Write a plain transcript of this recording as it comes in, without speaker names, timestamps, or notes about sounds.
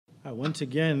Once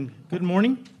again, good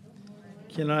morning.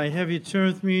 Can I have you turn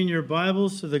with me in your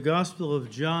Bibles to the Gospel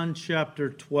of John, chapter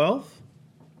 12?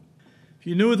 If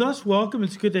you're new with us, welcome.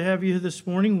 It's good to have you here this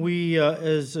morning. We,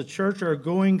 as a church, are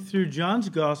going through John's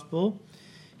Gospel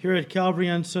here at Calvary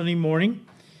on Sunday morning.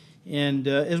 And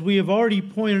as we have already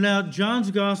pointed out,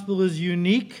 John's Gospel is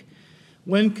unique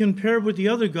when compared with the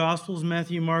other Gospels,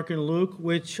 Matthew, Mark, and Luke,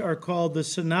 which are called the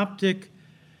Synoptic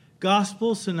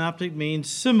Gospel. Synoptic means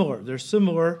similar. They're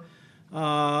similar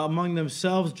among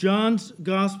themselves. John's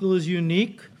Gospel is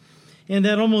unique in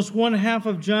that almost one half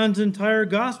of John's entire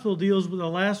Gospel deals with the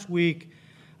last week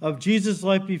of Jesus'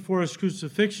 life before his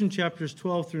crucifixion, chapters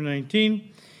 12 through 19,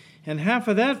 and half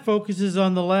of that focuses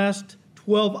on the last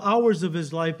 12 hours of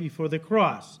his life before the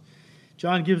cross.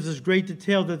 John gives us great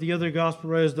detail that the other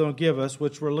Gospel writers don't give us,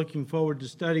 which we're looking forward to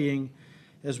studying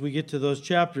as we get to those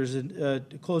chapters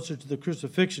closer to the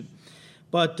crucifixion.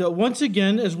 But once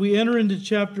again, as we enter into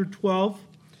chapter 12,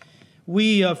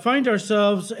 we find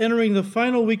ourselves entering the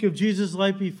final week of Jesus'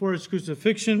 life before his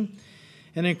crucifixion,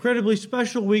 an incredibly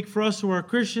special week for us who are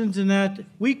Christians in that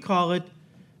we call it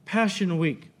Passion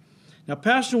Week. Now,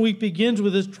 Passion Week begins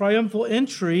with his triumphal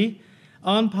entry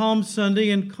on Palm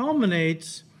Sunday and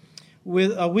culminates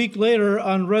with a week later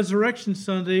on Resurrection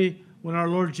Sunday when our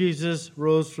Lord Jesus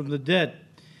rose from the dead.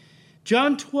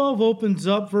 John 12 opens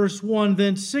up, verse 1,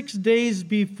 "Then 6 days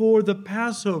before the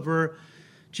Passover,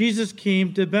 Jesus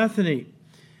came to Bethany."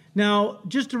 Now,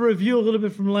 just to review a little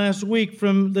bit from last week,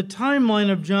 from the timeline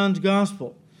of John's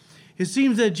Gospel, it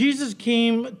seems that Jesus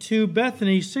came to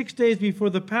Bethany 6 days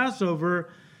before the Passover,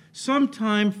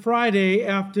 sometime Friday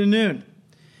afternoon.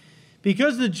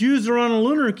 Because the Jews are on a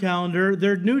lunar calendar,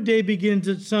 their new day begins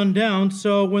at sundown,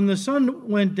 so when the sun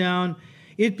went down,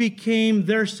 it became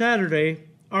their Saturday,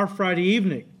 our Friday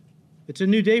evening. It's a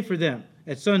new day for them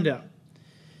at sundown.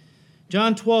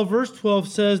 John 12, verse 12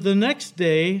 says, "The next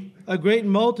day, a great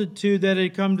multitude that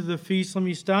had come to the feast," let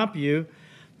me stop you,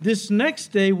 this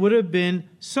next day would have been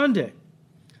Sunday,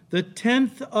 the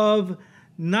 10th of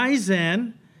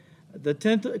Nisan. The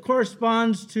 10th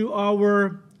corresponds to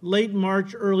our late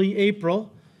March, early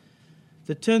April.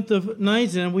 The 10th of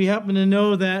Nisan, we happen to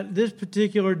know that this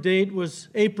particular date was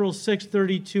April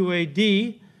 632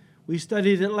 AD. We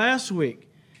studied it last week,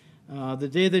 the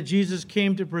day that Jesus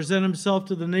came to present himself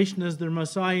to the nation as their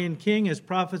Messiah and King, as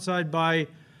prophesied by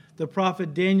the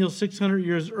prophet Daniel 600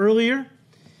 years earlier,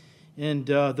 and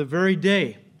the very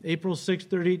day, April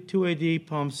 632 AD,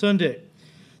 Palm Sunday.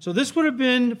 So this would have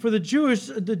been for the Jews,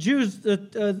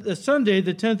 the Sunday,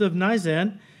 the 10th of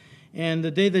Nisan, and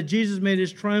the day that Jesus made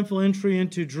his triumphal entry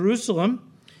into Jerusalem.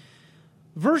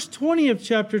 Verse 20 of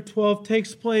chapter 12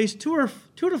 takes place 2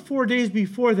 to 4 days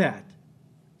before that.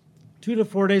 2 to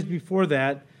 4 days before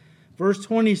that. Verse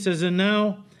 20 says,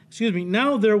 now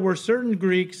there were certain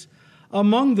Greeks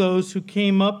among those who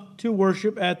came up to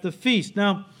worship at the feast.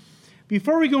 Now,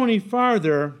 before we go any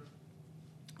farther,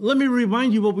 let me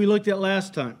remind you what we looked at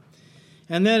last time.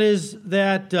 And that is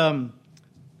that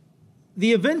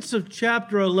the events of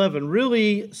chapter 11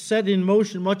 really set in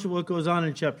motion much of what goes on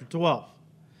in chapter 12.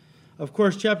 Of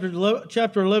course, chapter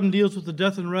 11 deals with the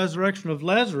death and resurrection of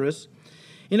Lazarus,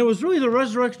 and it was really the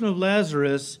resurrection of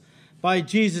Lazarus by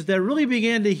Jesus that really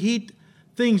began to heat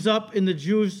things up in the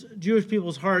Jewish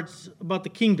people's hearts about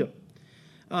the kingdom.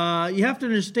 You have to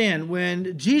understand,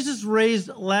 when Jesus raised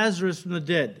Lazarus from the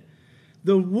dead,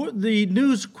 the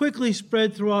news quickly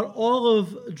spread throughout all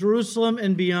of Jerusalem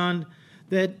and beyond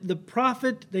that the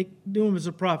prophet, they knew him as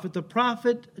a prophet, the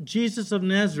prophet Jesus of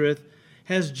Nazareth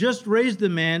has just raised a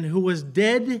man who was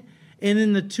dead and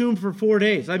in the tomb for 4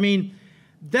 days. I mean,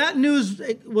 that news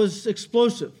was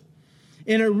explosive.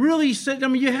 And it really said,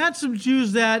 you had some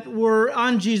Jews that were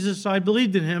on Jesus' side,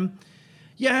 believed in him.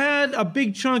 You had a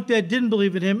big chunk that didn't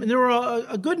believe in him. And there were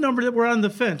a good number that were on the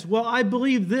fence. Well, I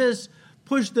believe this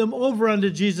pushed them over onto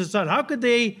Jesus' side. How could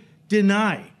they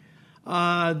deny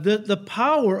the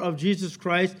power of Jesus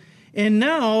Christ? And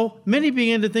now many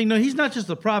began to think, no, he's not just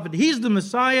the prophet. He's the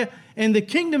Messiah, and the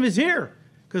kingdom is here.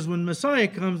 Because when Messiah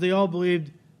comes, they all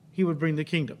believed he would bring the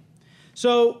kingdom.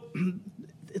 So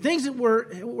things that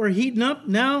were heating up,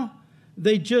 now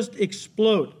they just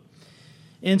explode.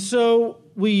 And so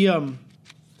we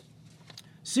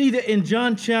see that in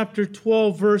John chapter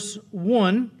 12, verse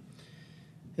 1,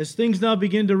 as things now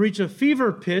begin to reach a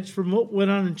fever pitch from what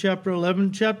went on in chapter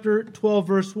 11, chapter 12,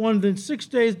 verse 1, "Then 6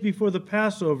 days before the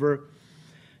Passover,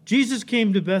 Jesus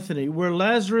came to Bethany, where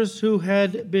Lazarus was, who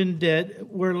had been dead,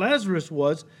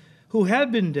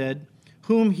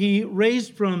 whom he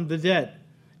raised from the dead."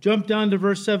 Jump down to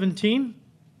verse 17.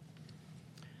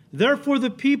 "Therefore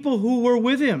the people who were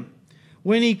with him,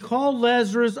 when he called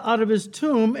Lazarus out of his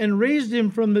tomb and raised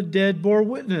him from the dead, bore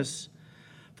witness.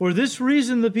 For this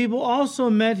reason the people also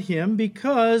met him,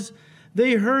 because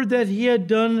they heard that he had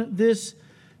done this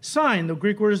sign. The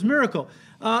Greek word is miracle.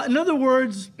 In other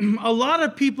words, a lot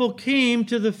of people came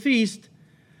to the feast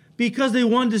because they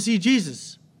wanted to see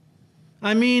Jesus.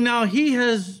 I mean, now he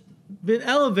has been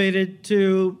elevated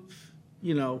to,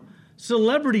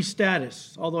 celebrity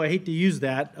status, although I hate to use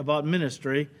that about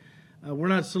ministry. We're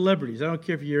not celebrities. I don't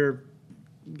care if you've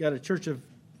got a church of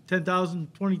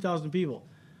 10,000, 20,000 people.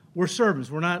 We're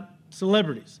servants. We're not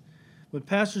celebrities. When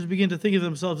pastors begin to think of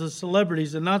themselves as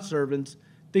celebrities and not servants,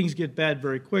 things get bad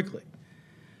very quickly.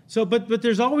 So, but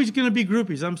there's always going to be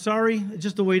groupies. I'm sorry, it's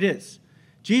just the way it is.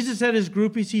 Jesus had his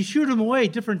groupies. He shooed them away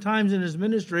different times in his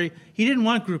ministry. He didn't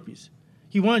want groupies.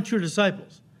 He wanted true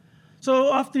disciples. So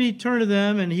often he'd turn to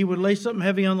them and he would lay something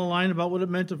heavy on the line about what it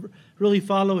meant to really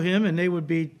follow him, and they would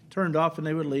be turned off and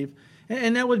they would leave.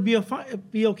 And that would be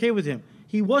okay with him.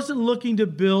 He wasn't looking to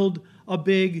build a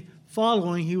big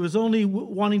following. He was only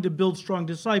wanting to build strong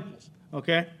disciples,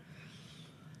 okay?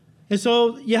 And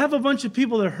so you have a bunch of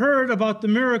people that heard about the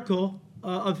miracle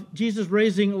of Jesus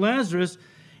raising Lazarus,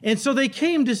 and so they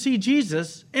came to see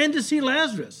Jesus and to see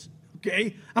Lazarus,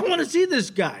 okay? I want to see this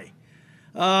guy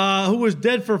who was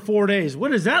dead for 4 days.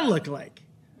 What does that look like?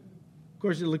 Of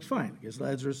course, it looked fine. I guess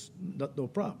Lazarus, no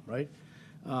problem, right?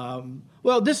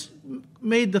 Well, this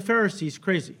made the Pharisees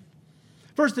crazy.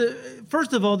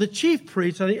 First of all, the chief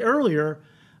priests,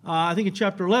 I think in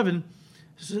chapter 11,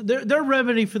 their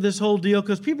remedy for this whole deal,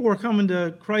 because people were coming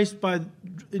to Christ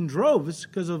in droves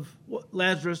because of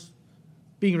Lazarus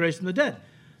being raised from the dead.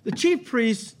 The chief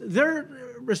priests, their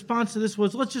response to this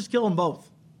was, let's just kill them both.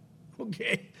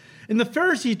 Okay? And the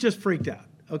Pharisees just freaked out.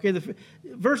 Okay?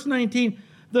 Verse 19,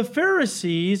 the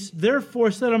Pharisees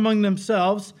therefore said among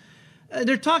themselves,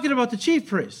 they're talking about the chief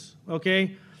priests,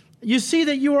 okay? You see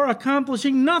that you are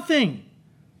accomplishing nothing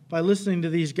by listening to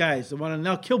these guys that want to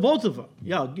now kill both of them.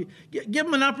 Yeah, give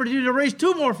them an opportunity to raise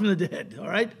 2 more from the dead, all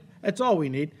right? That's all we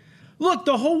need. Look,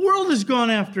 the whole world has gone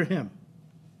after him.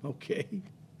 Okay.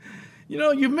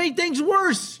 You've made things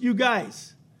worse, you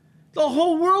guys. The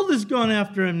whole world has gone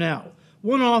after him now.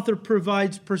 One author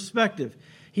provides perspective.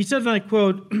 He said, and I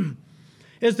quote,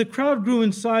 as the crowd grew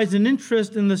in size and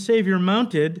interest in the Savior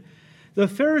mounted, the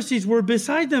Pharisees were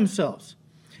beside themselves.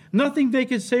 Nothing they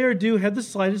could say or do had the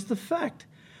slightest effect.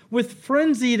 With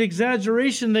frenzied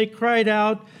exaggeration, they cried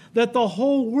out that the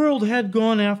whole world had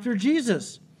gone after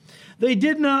Jesus. They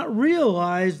did not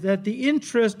realize that the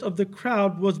interest of the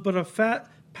crowd was but a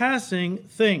passing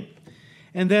thing,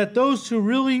 and that those who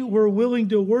really were willing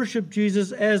to worship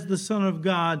Jesus as the Son of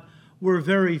God were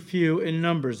very few in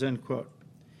numbers, end quote.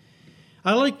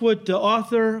 I like what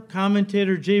author,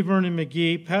 commentator J. Vernon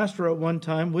McGee, pastor at one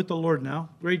time, with the Lord now,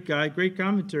 great guy, great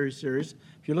commentary series,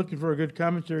 if you're looking for a good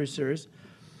commentary series.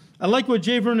 I like what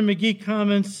J. Vernon McGee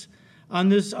comments on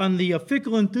the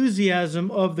fickle enthusiasm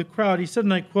of the crowd. He said,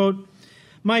 and I quote,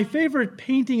 my favorite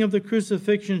painting of the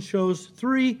crucifixion shows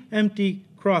 3 empty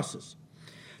crosses.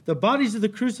 The bodies of the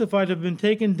crucified have been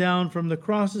taken down from the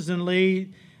crosses and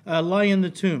lie in the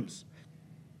tombs.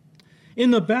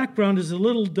 In the background is a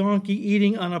little donkey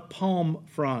eating on a palm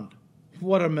frond.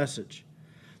 What a message.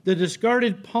 The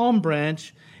discarded palm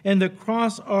branch and the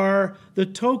cross are the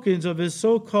tokens of his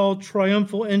so-called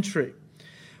triumphal entry.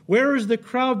 Where is the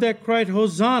crowd that cried,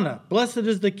 Hosanna, blessed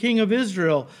is the King of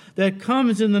Israel that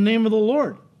comes in the name of the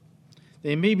Lord?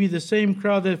 They may be the same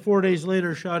crowd that 4 days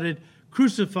later shouted,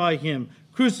 crucify him,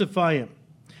 crucify him.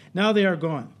 Now they are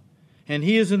gone, and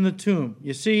he is in the tomb.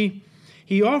 You see,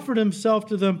 he offered himself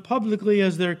to them publicly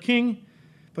as their king,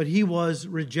 but he was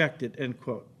rejected, end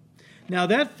quote. Now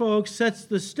that, folks, sets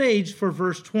the stage for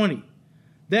verse 20.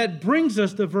 That brings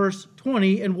us to verse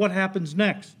 20 and what happens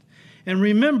next. And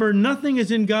remember, nothing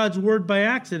is in God's word by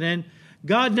accident.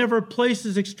 God never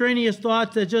places extraneous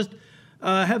thoughts that just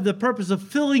have the purpose of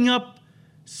filling up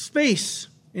space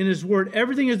in his word.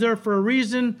 Everything is there for a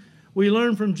reason. We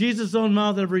learn from Jesus' own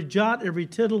mouth, every jot, every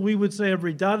tittle, we would say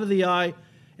every dot of the I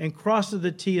and cross of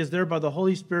the T is there by the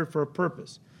Holy Spirit for a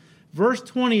purpose. Verse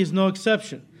 20 is no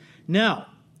exception. Now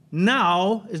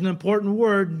is an important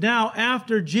word. Now,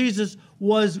 after Jesus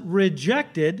was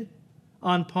rejected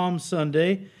on Palm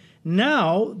Sunday,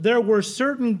 now there were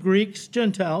certain Greeks,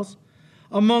 Gentiles,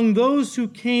 among those who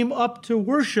came up to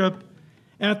worship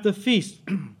at the feast.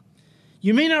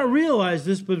 You may not realize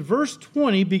this, but verse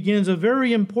 20 begins a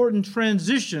very important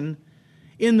transition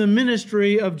in the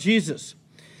ministry of Jesus.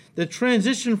 The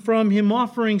transition from him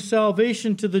offering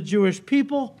salvation to the Jewish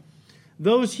people,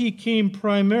 those he came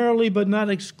primarily but not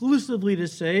exclusively to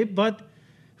save, but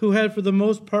who had for the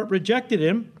most part rejected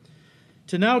him,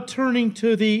 to now turning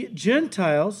to the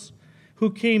Gentiles who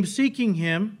came seeking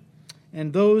him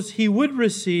and those he would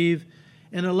receive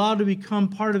and allow to become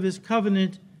part of his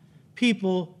covenant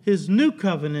people, his new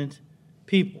covenant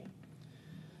people.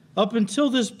 Up until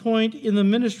this point in the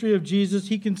ministry of Jesus,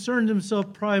 he concerned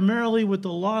himself primarily with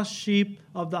the lost sheep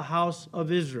of the house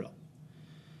of Israel.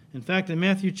 In fact, in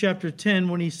Matthew chapter 10,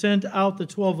 when he sent out the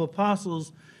 12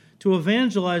 apostles to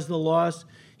evangelize the lost,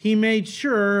 he made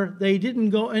sure they didn't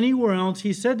go anywhere else.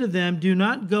 He said to them, do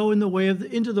not go into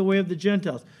the way of the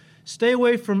Gentiles. Stay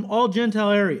away from all Gentile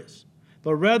areas,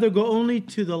 but rather go only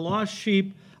to the lost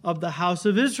sheep of the house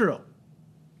of Israel.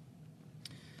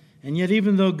 And yet,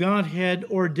 even though God had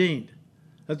ordained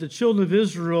that the children of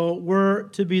Israel were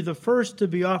to be the first to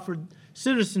be offered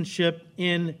citizenship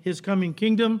in his coming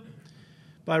kingdom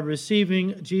by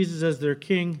receiving Jesus as their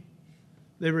king,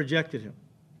 they rejected him,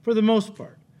 for the most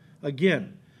part.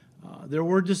 Again, there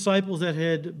were disciples that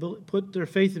had put their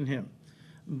faith in him,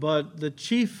 but the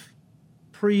chief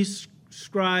priests,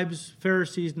 scribes,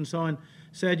 Pharisees, and so on,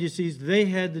 Sadducees, they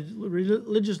had the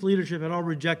religious leadership had all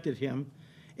rejected him,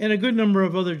 and a good number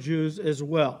of other Jews as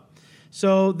well.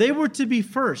 So they were to be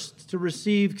first to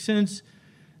receive, since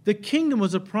the kingdom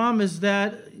was a promise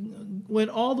that went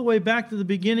all the way back to the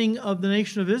beginning of the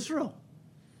nation of Israel.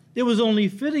 It was only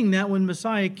fitting that when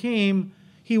Messiah came,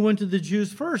 he went to the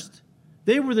Jews first.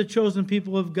 They were the chosen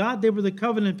people of God. They were the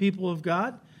covenant people of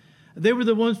God. They were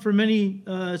the ones for many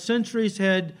centuries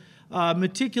had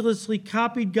meticulously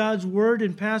copied God's word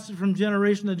and passed it from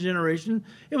generation to generation.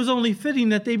 It was only fitting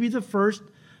that they be the first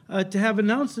to have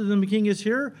announced to them, the king is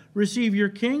here, receive your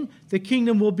king. The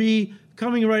kingdom will be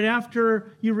coming right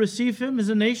after you receive him as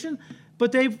a nation.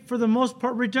 But they, for the most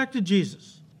part, rejected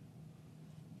Jesus.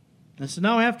 And so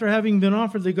now, after having been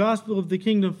offered the gospel of the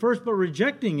kingdom first, but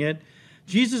rejecting it,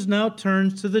 Jesus now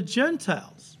turns to the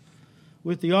Gentiles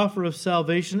with the offer of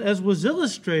salvation, as was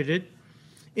illustrated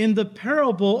in the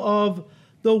parable of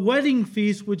the wedding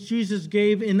feast which Jesus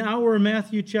gave in our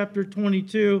Matthew chapter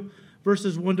 22,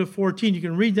 verses 1 to 14. You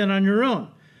can read that on your own.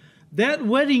 That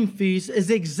wedding feast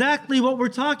is exactly what we're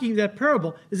talking, that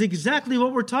parable is exactly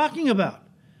what we're talking about.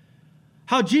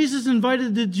 How Jesus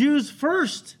invited the Jews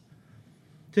first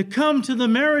to come to the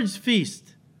marriage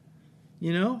feast,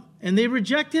 and they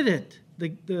rejected it,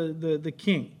 the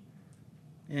king.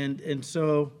 And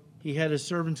so he had his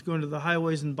servants go into the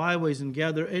highways and byways and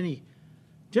gather any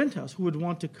Gentiles who would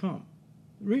want to come.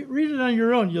 Read it on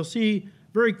your own. You'll see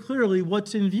very clearly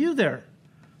what's in view there.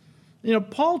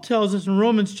 Paul tells us in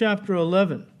Romans chapter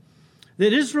 11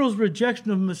 that Israel's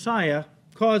rejection of Messiah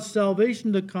caused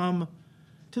salvation to come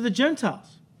to the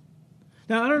Gentiles.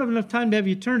 Now, I don't have enough time to have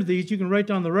you turn to these. You can write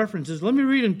down the references. Let me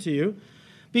read them to you.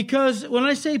 Because when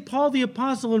I say Paul the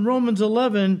Apostle in Romans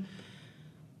 11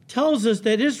 tells us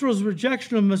that Israel's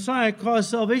rejection of Messiah caused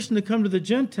salvation to come to the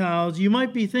Gentiles, you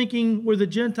might be thinking, were the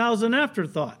Gentiles an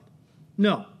afterthought?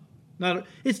 No.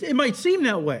 It might seem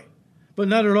that way, but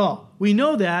not at all. We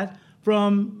know that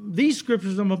from these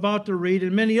scriptures I'm about to read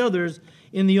and many others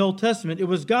in the Old Testament. It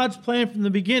was God's plan from the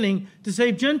beginning to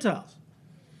save Gentiles.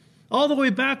 All the way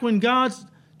back when God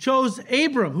chose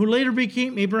Abram, who later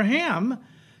became Abraham,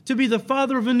 to be the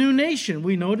father of a new nation.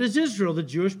 We know it as Israel, the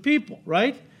Jewish people,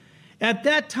 right? At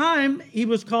that time, he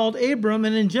was called Abram,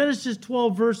 and in Genesis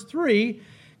 12, verse 3,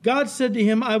 God said to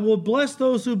him, I will bless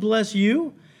those who bless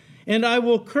you, and I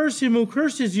will curse him who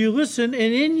curses you. Listen,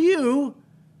 and in you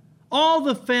all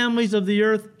the families of the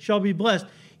earth shall be blessed.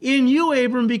 In you,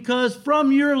 Abram, because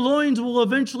from your loins will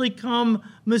eventually come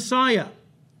Messiah.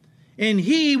 And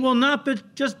he will not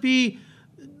just be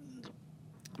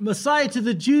Messiah to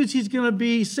the Jews, he's going to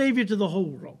be Savior to the whole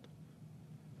world.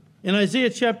 In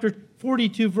Isaiah chapter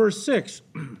 42, verse 6,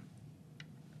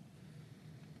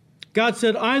 God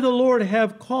said, I, the Lord,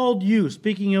 have called you,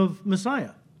 speaking of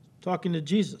Messiah, talking to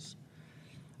Jesus.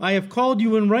 I have called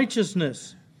you in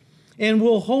righteousness and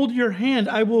will hold your hand.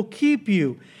 I will keep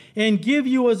you and give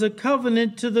you as a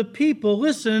covenant to the people.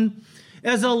 Listen,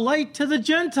 as a light to the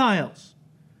Gentiles.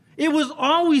 It was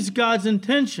always God's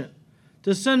intention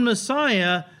to send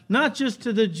Messiah not just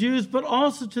to the Jews, but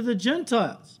also to the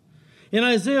Gentiles. In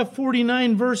Isaiah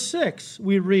 49, verse 6,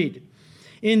 we read,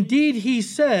 Indeed, he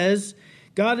says,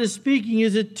 God is speaking,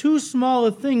 is it too small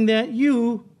a thing that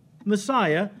you,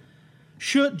 Messiah,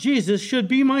 Jesus, should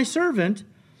be my servant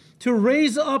to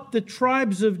raise up the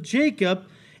tribes of Jacob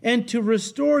and to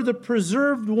restore the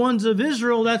preserved ones of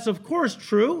Israel? That's, of course,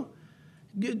 true.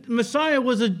 Messiah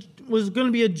was going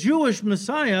to be a Jewish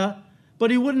Messiah, but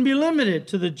he wouldn't be limited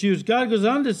to the Jews. God goes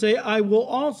on to say, I will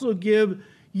also give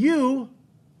you,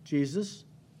 Jesus,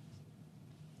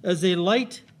 as a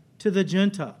light to the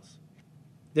Gentiles.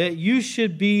 that you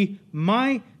should be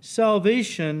my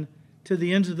salvation to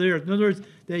the ends of the earth. In other words,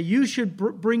 that you should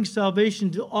bring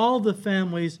salvation to all the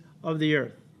families of the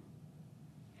earth.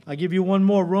 I'll give you one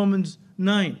more, Romans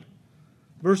 9,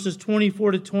 verses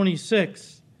 24 to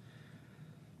 26.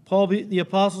 Paul, the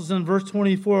apostle, says in verse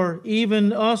 24,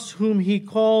 even us whom he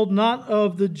called not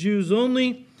of the Jews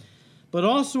only, but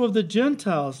also of the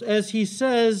Gentiles, as he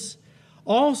says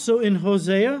also in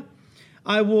Hosea,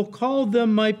 I will call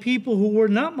them my people who were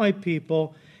not my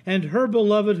people, and her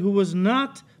beloved who was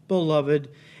not beloved.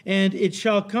 And it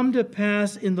shall come to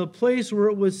pass in the place where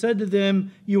it was said to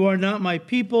them, you are not my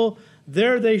people,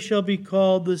 there they shall be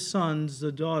called the sons,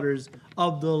 the daughters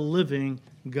of the living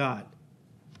God.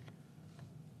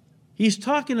 He's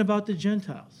talking about the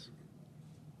Gentiles,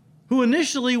 who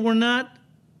initially were not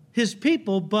his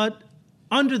people, but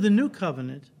under the new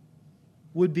covenant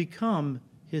would become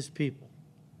his people.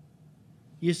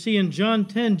 You see, in John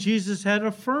 10, Jesus had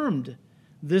affirmed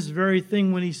this very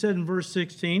thing when he said in verse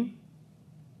 16,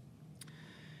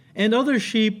 and other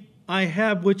sheep I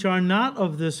have which are not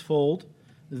of this fold,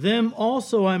 them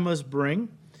also I must bring,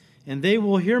 and they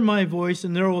will hear my voice,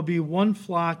 and there will be one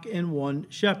flock and one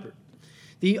shepherd.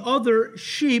 The other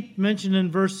sheep mentioned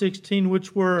in verse 16,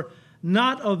 which were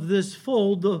not of this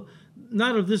fold,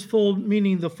 not of this fold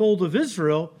meaning the fold of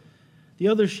Israel, the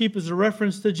other sheep is a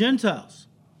reference to Gentiles,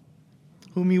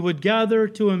 whom he would gather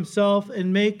to himself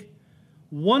and make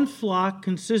one flock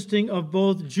consisting of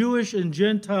both Jewish and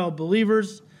Gentile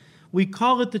believers. We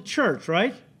call it the church,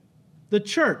 right? The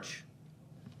church.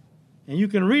 And you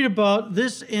can read about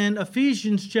this in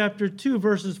Ephesians chapter 2,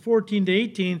 verses 14 to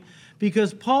 18,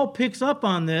 because Paul picks up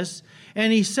on this,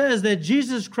 and he says that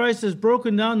Jesus Christ has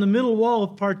broken down the middle wall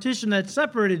of partition that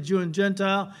separated Jew and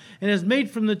Gentile, and has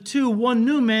made from the two one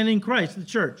new man in Christ, the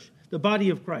church, the body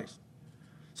of Christ.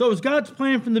 So it was God's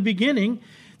plan from the beginning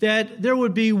that there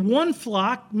would be one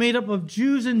flock made up of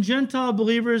Jews and Gentile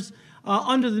believers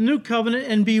under the new covenant,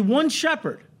 and be one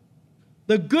shepherd,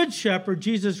 the good shepherd,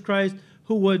 Jesus Christ,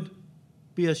 who would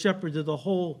be a shepherd to the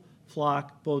whole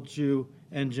flock, both Jew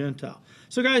and Gentile.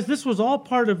 So guys, this was all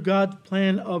part of God's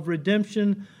plan of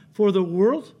redemption for the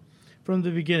world from the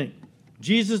beginning.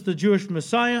 Jesus, the Jewish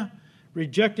Messiah,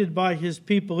 rejected by his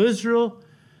people Israel,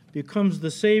 becomes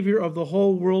the Savior of the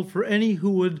whole world for any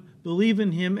who would believe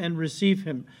in him and receive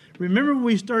him. Remember when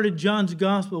we started John's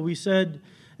Gospel, we said,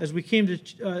 as we came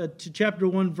to chapter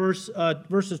 1,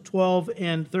 verses 12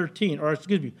 and 13, or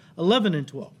 11 and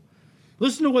 12.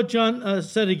 Listen to what John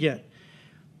said again.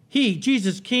 He,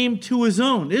 Jesus, came to his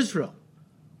own, Israel.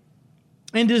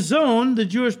 And his own, the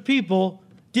Jewish people,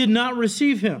 did not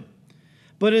receive him.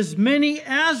 But as many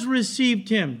as received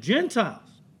him, Gentiles,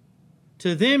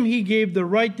 to them he gave the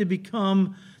right to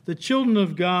become the children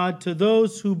of God, to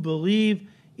those who believe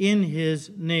in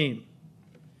his name.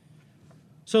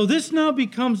 So this now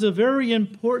becomes a very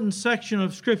important section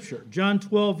of Scripture, John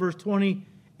 12, verse 20,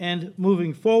 and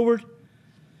moving forward,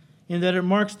 in that it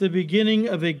marks the beginning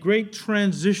of a great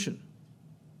transition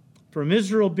from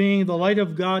Israel being the light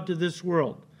of God to this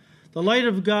world. The light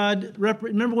of God,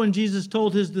 remember when Jesus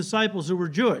told his disciples who were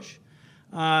Jewish,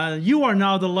 you are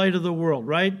now the light of the world,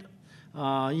 right?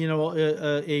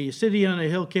 A city on a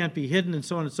hill can't be hidden, and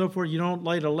so on and so forth. You don't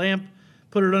light a lamp,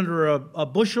 put it under a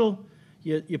bushel.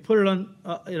 You put it on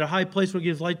at a high place where it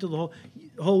gives light to the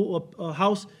whole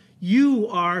house. You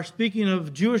are, speaking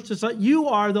of Jewish disciples, you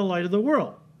are the light of the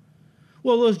world.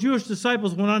 Well, those Jewish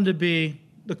disciples went on to be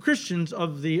the Christians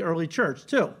of the early church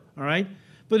too, all right?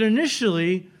 But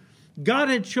initially, God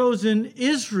had chosen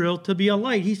Israel to be a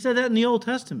light. He said that in the Old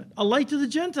Testament, a light to the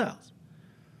Gentiles.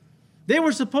 They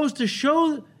were supposed to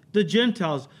show the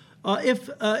Gentiles, if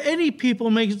any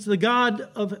people makes the God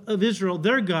of Israel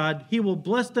their God, he will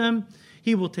bless them,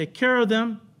 he will take care of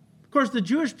them. Of course, the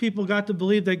Jewish people got to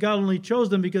believe that God only chose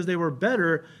them because they were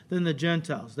better than the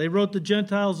Gentiles. They wrote the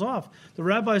Gentiles off. The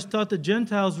rabbis taught the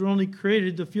Gentiles were only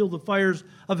created to fuel the fires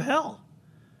of hell.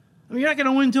 I mean, you're not going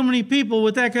to win too many people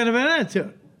with that kind of an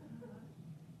attitude.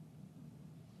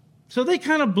 So they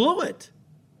kind of blew it.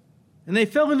 And they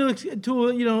fell into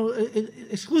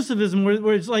exclusivism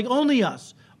where it's like only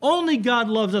us. Only God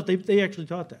loves us. They actually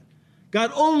taught that.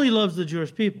 God only loves the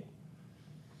Jewish people.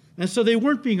 And so they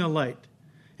weren't being a light.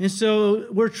 And so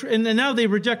and now they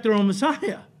reject their own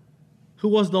Messiah, who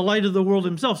was the light of the world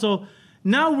himself. So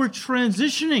now we're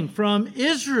transitioning from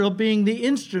Israel being the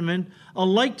instrument, a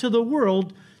light to the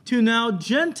world, to now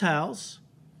Gentiles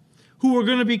who are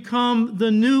going to become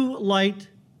the new light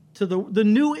to the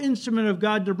new instrument of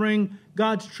God to bring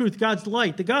God's truth, God's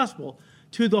light, the gospel,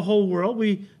 to the whole world.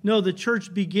 We know the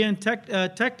church began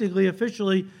technically,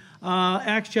 officially,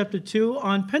 Acts chapter 2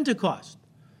 on Pentecost.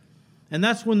 And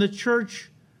that's when the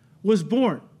church was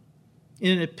born.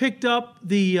 And it picked up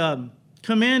the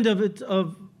command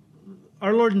of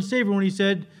our Lord and Savior when he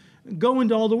said, go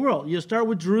into all the world. You start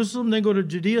with Jerusalem, then go to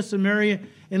Judea, Samaria,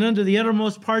 and unto the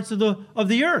uttermost parts of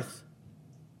the earth.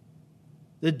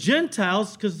 The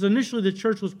Gentiles, because initially the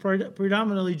church was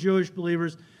predominantly Jewish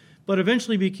believers, but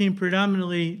eventually became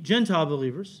predominantly Gentile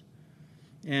believers.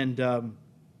 And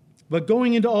but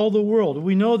going into all the world.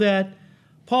 We know that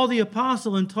Paul the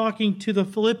Apostle, in talking to the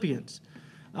Philippians,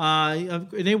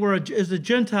 they were as a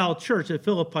Gentile church at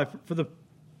Philippi for the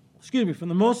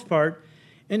most part.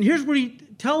 And here's what he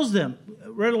tells them,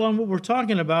 right along what we're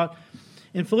talking about.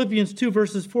 In Philippians 2,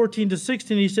 verses 14 to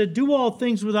 16, he said, do all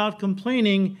things without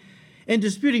complaining and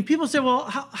disputing. People say, well,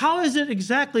 how is it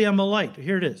exactly I'm a light?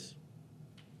 Here it is.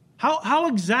 How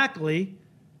exactly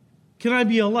can I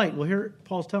be a light? Well, here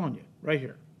Paul's telling you, right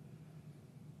here.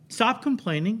 Stop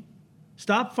complaining.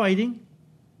 Stop fighting.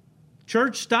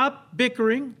 Church, stop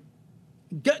bickering,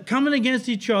 coming against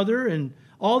each other and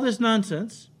all this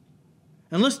nonsense.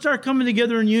 And let's start coming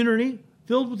together in unity,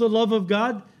 filled with the love of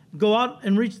God. Go out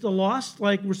and reach the lost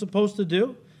like we're supposed to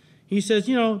do. He says,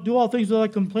 do all things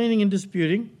without complaining and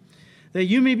disputing, that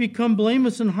you may become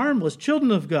blameless and harmless,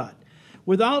 children of God,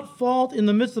 without fault in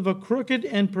the midst of a crooked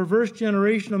and perverse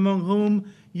generation among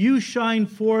whom you shine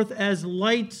forth as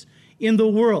lights in the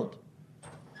world.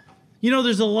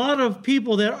 There's a lot of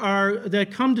people that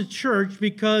come to church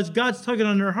because God's tugging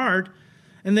on their heart,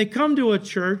 and they come to a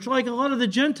church like a lot of the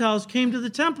Gentiles came to the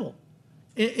temple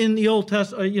in the Old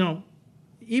Testament.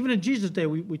 Even in Jesus' day,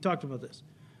 we talked about this.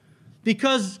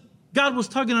 Because God was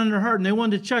tugging on their heart, and they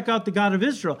wanted to check out the God of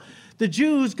Israel. The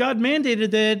Jews, God mandated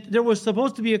that there was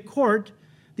supposed to be a court,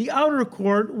 the outer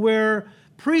court, where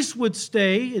priests would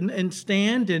stay and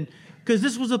stand, and because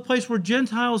this was a place where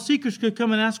Gentile seekers could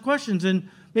come and ask questions and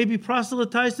maybe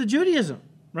proselytize to Judaism,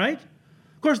 right?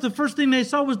 Of course, the first thing they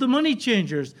saw was the money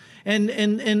changers and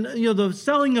the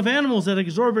selling of animals at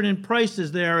exorbitant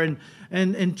prices there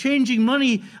and changing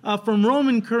money from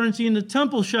Roman currency into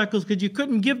temple shekels because you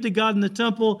couldn't give to God in the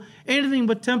temple anything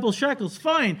but temple shekels.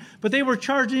 Fine, but they were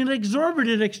charging an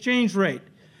exorbitant exchange rate.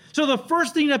 So the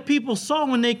first thing that people saw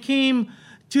when they came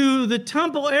to the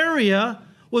temple area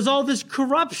was all this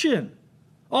corruption,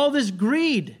 all this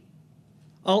greed.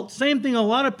 Same thing a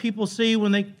lot of people see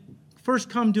when they first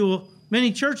come to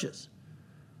many churches.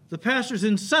 The pastor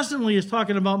incessantly is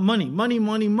talking about money, money,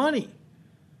 money, money.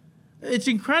 It's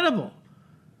incredible.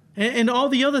 And all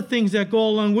the other things that go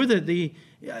along with it.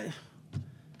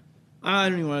 I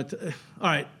don't even want to. All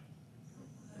right.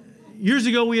 Years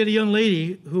ago, we had a young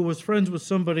lady who was friends with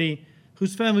somebody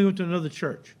whose family went to another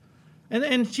church.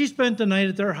 And she spent the night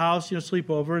at their house, sleep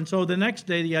over. And so the next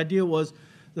day, the idea was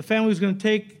the family was going to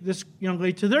take this young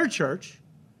lady to their church.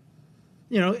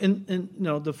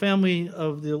 The family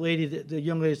of the lady, the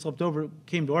young lady slept over,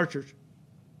 came to our church.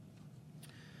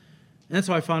 And that's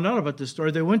how I found out about this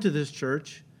story. They went to this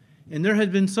church, and there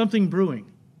had been something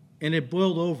brewing, and it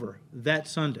boiled over that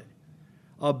Sunday.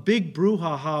 A big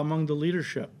brouhaha among the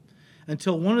leadership,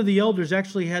 until one of the elders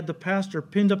actually had the pastor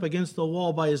pinned up against the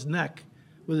wall by his neck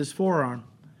with his forearm.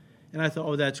 And I thought,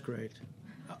 oh, that's great.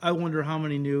 I wonder how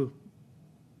many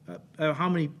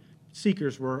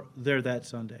seekers were there that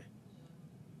Sunday.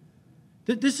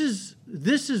 This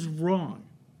is wrong.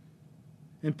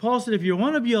 And Paul said, if you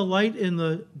want to be a light in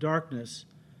the darkness,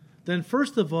 then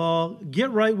first of all,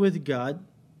 get right with God.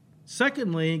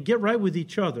 Secondly, get right with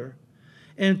each other.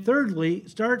 And thirdly,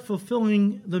 start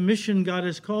fulfilling the mission God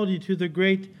has called you to, the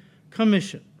Great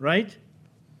Commission, right?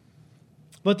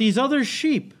 But these other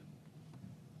sheep,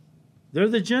 they're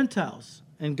the Gentiles.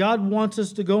 And God wants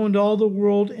us to go into all the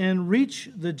world and reach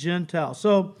the Gentiles.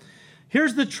 So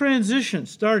here's the transition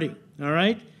starting, all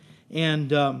right? And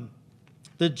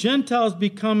the Gentiles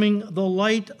becoming the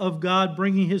light of God,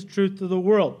 bringing his truth to the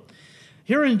world.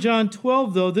 Here in John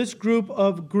 12, though, this group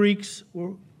of Greeks,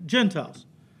 or Gentiles,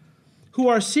 who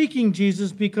are seeking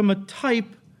Jesus become a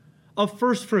type of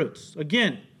first fruits.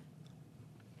 Again,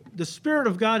 the Spirit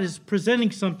of God is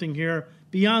presenting something here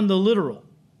beyond the literal,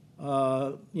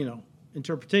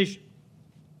 interpretation.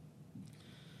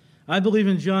 I believe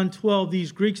in John 12,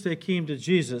 these Greeks that came to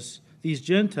Jesus, these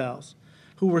Gentiles,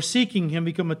 who were seeking him,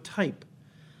 become a type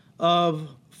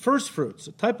of first fruits,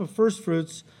 a type of first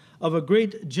fruits of a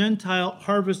great Gentile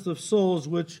harvest of souls,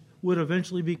 which would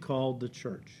eventually be called the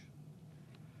church.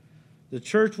 The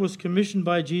church was commissioned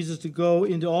by Jesus to go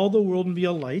into all the world and be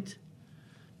a light,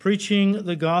 preaching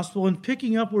the gospel and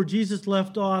picking up where Jesus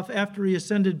left off after he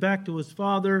ascended back to his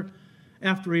Father,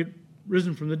 after he had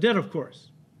risen from the dead, of course.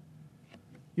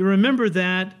 You remember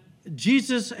that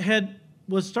Jesus had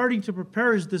was starting to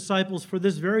prepare his disciples for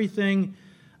this very thing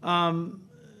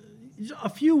a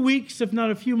few weeks, if not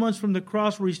a few months from the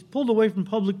cross, where he pulled away from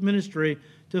public ministry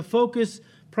to focus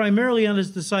primarily on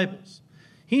his disciples.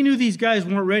 He knew these guys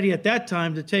weren't ready at that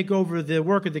time to take over the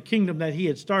work of the kingdom that he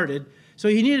had started, so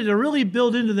he needed to really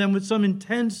build into them with some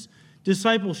intense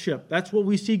discipleship. That's what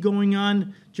we see going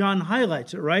on. John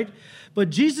highlights it, right? But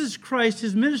Jesus Christ,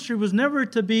 his ministry was never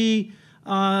to be,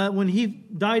 when he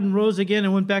died and rose again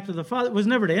and went back to the Father, it was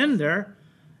never to end there.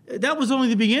 That was only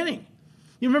the beginning.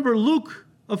 You remember Luke,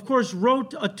 of course,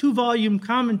 wrote a 2-volume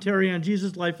commentary on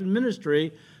Jesus' life and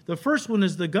ministry. The first one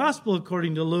is the Gospel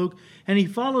according to Luke, and he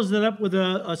follows that up with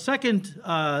a second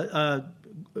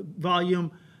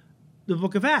volume, the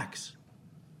book of Acts.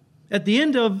 At the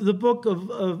end of the book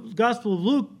of Gospel of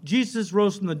Luke, Jesus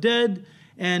rose from the dead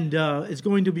and is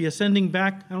going to be ascending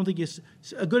back. I don't think he's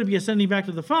going to be ascending back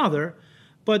to the Father,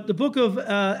 but the book of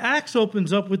Acts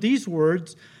opens up with these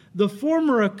words: "The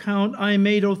former account I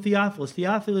made, O Theophilus."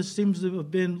 Theophilus seems to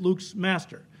have been Luke's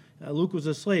master. Luke was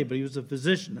a slave, but he was a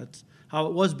physician. That's how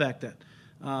it was back then.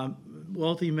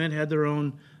 Wealthy men had their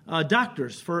own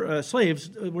doctors. For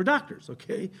slaves were doctors,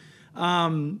 okay?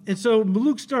 And so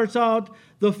Luke starts out,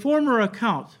 "The former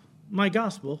account, my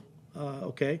gospel,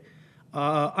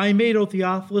 I made, O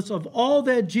Theophilus, of all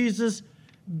that Jesus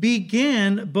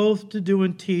began both to do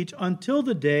and teach until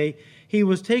the day he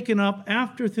was taken up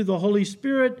after through the Holy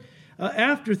Spirit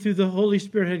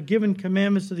had given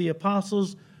commandments to the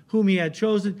apostles whom he had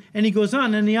chosen." And he goes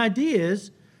on, and the idea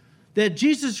is that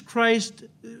Jesus Christ,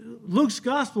 Luke's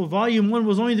Gospel, Volume 1,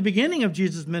 was only the beginning of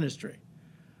Jesus' ministry.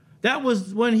 That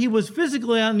was when he was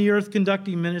physically on the earth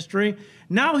conducting ministry.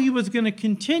 Now he was going to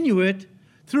continue it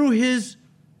through his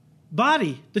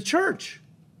body, the church.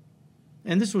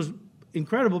 And this was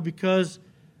incredible because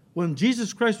when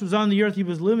Jesus Christ was on the earth, he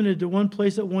was limited to one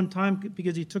place at one time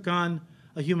because he took on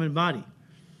a human body.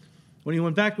 When he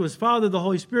went back to his Father, the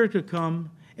Holy Spirit could come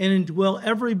and indwell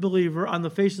every believer on the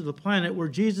face of the planet, where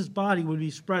Jesus' body would be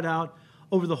spread out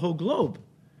over the whole globe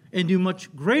and do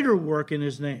much greater work in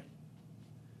his name.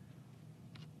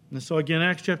 And so again,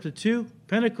 Acts chapter 2,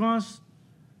 Pentecost,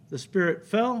 the Spirit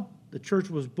fell, the church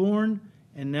was born,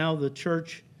 and now the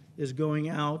church is going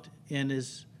out and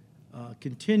is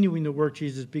continuing the work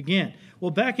Jesus began.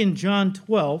 Well, back in John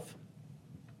 12,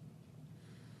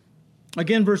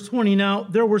 again, verse 20, "Now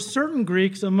there were certain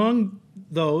Greeks among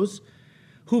those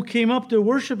who came up to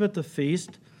worship at the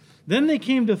feast. Then they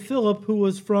came to Philip, who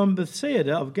was from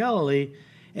Bethsaida of Galilee,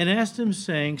 and asked him,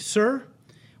 saying, 'Sir,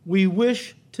 we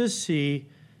wish to see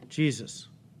Jesus.'"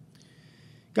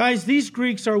 Guys, these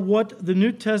Greeks are what the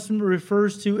New Testament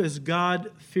refers to as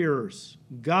God-fearers.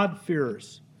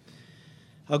 God-fearers.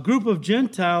 A group of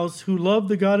Gentiles who loved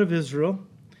the God of Israel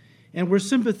and were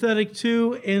sympathetic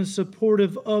to and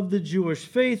supportive of the Jewish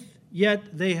faith,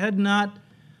 yet they had not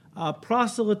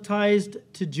proselytized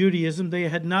to Judaism. They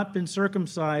had not been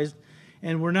circumcised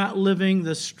and were not living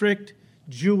the strict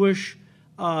Jewish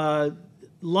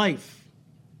life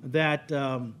that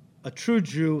a true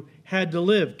Jew had to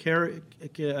live,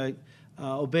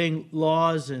 obeying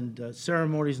laws and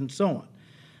ceremonies and so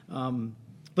on.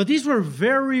 But these were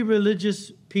very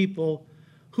religious people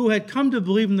who had come to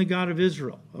believe in the God of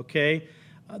Israel, okay?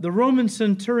 The Roman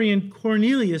centurion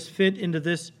Cornelius fit into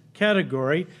this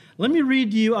category. Let me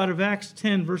read to you out of Acts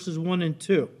 10, verses 1 and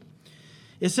 2.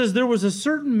 It says, "There was a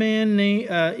certain man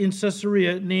in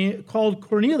Caesarea called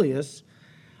Cornelius,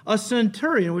 a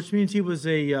centurion," which means he was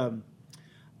a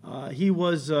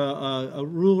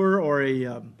ruler or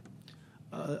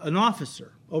an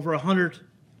officer over 100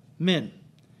 men.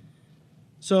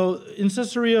 So in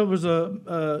Caesarea was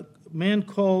a man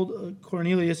called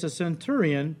Cornelius, a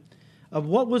centurion of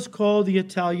what was called the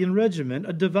Italian regiment,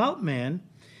 a devout man,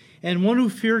 and one who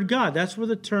feared God. That's where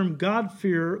the term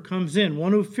God-fear comes in.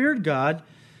 One who feared God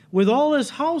with all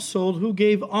his household, who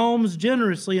gave alms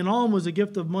generously, and alms was a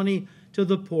gift of money to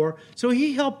the poor. So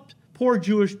he helped poor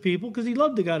Jewish people because he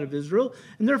loved the God of Israel,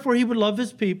 and therefore he would love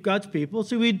his God's people.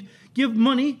 So he'd give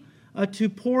money to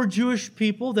poor Jewish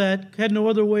people that had no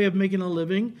other way of making a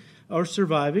living or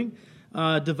surviving.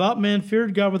 Devout man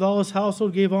feared God with all his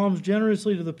household, gave alms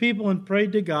generously to the people, and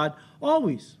prayed to God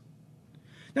always.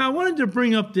 Now, I wanted to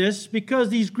bring up this because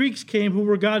these Greeks came who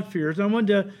were God-fearers. I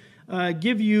wanted to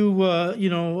give you,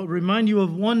 remind you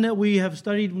of one that we have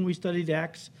studied when we studied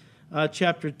Acts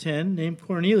chapter 10, named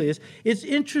Cornelius. It's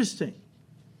interesting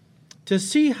to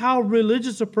see how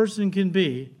religious a person can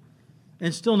be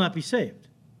and still not be saved.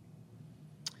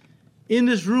 In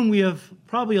this room, we have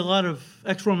probably a lot of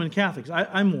ex-Roman Catholics.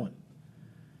 I'm one.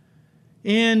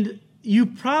 And you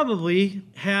probably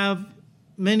have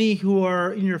many who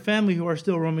are in your family who are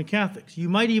still Roman Catholics. You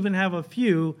might even have a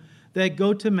few that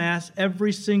go to Mass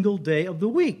every single day of the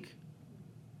week.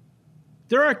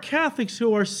 There are Catholics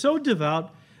who are so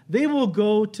devout, they will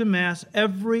go to Mass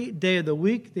every day of the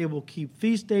week. They will keep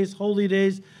feast days, holy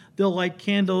days. They'll light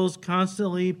candles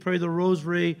constantly, pray the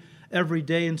rosary every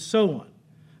day, and so on.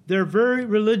 They're very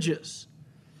religious.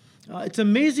 It's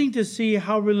amazing to see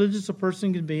how religious a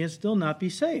person can be and still not be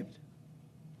saved.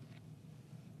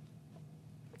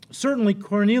 Certainly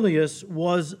Cornelius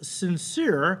was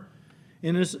sincere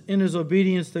in his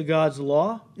obedience to God's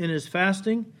law, in his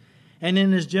fasting, and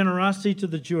in his generosity to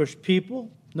the Jewish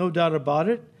people, no doubt about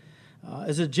it.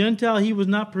 As a Gentile, he was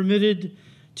not permitted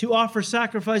to offer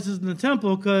sacrifices in the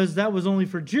temple because that was only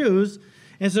for Jews,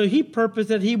 and so he purposed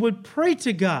that he would pray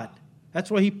to God. That's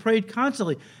why he prayed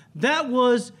constantly. That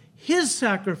was his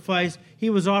sacrifice he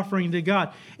was offering to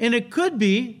God. And it could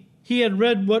be he had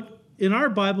read what in our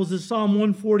Bibles is Psalm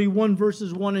 141,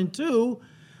 verses 1 and 2,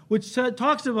 which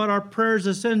talks about our prayers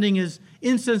ascending as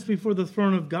incense before the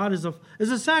throne of God as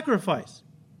a sacrifice.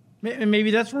 And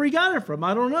maybe that's where he got it from.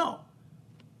 I don't know.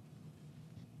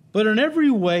 But in every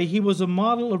way, he was a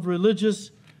model of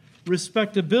religious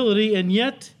respectability, and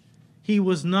yet he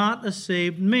was not a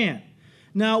saved man.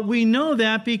 Now, we know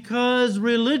that because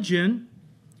religion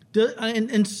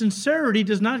and sincerity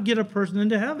does not get a person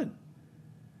into heaven.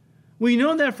 We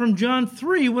know that from John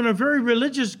 3, when a very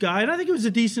religious guy, and I think he was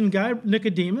a decent guy,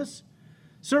 Nicodemus,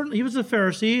 certainly he was a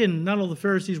Pharisee, and not all the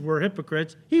Pharisees were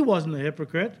hypocrites. He wasn't a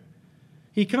hypocrite.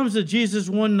 He comes to Jesus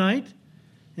one night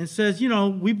and says,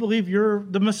 we believe you're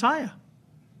the Messiah,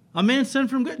 a man sent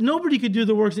from God. Nobody could do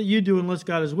the works that you do unless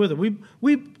God is with him.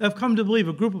 We have come to believe,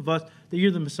 a group of us, that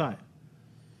you're the Messiah.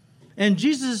 And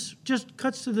Jesus just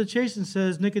cuts to the chase and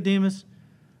says, Nicodemus,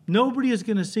 nobody is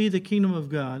going to see the kingdom of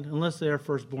God unless they are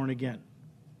first born again.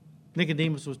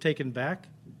 Nicodemus was taken back.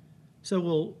 Said,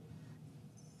 well,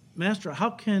 Master, how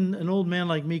can an old man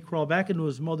like me crawl back into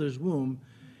his mother's womb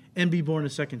and be born a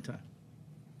second time?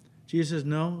 Jesus says,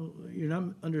 no, you're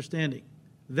not understanding.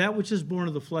 That which is born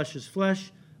of the flesh is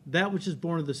flesh. That which is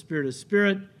born of the Spirit is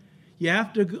spirit. You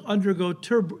have to undergo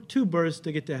two births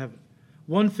to get to heaven.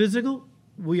 One physical,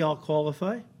 we all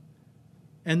qualify,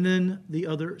 and then the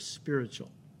other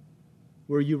spiritual,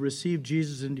 where you receive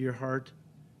Jesus into your heart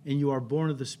and you are born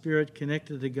of the Spirit,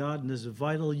 connected to God in this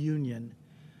vital union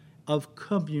of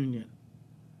communion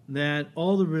that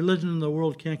all the religion in the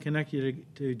world can't connect you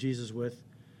to Jesus with.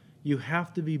 You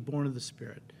have to be born of the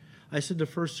Spirit. I said the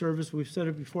first service, we've said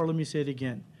it before, let me say it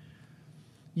again.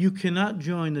 You cannot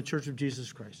join the Church of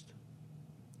Jesus Christ.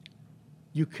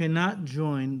 You cannot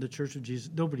join the Church of Jesus.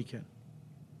 Nobody can.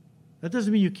 That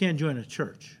doesn't mean you can't join a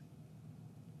church.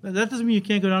 That doesn't mean you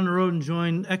can't go down the road and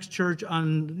join X church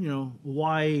on,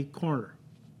 Y corner.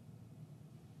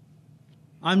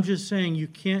 I'm just saying you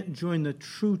can't join the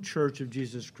true church of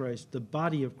Jesus Christ, the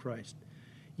body of Christ.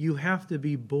 You have to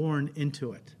be born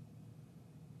into it.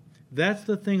 That's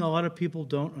the thing a lot of people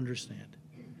don't understand.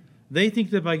 They think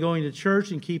that by going to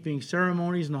church and keeping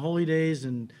ceremonies and holy days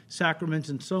and sacraments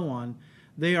and so on,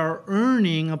 they are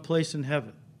earning a place in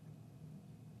heaven.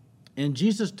 And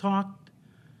Jesus talked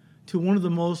to one of the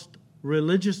most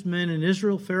religious men in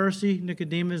Israel, Pharisee,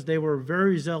 Nicodemus. They were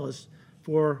very zealous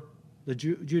for the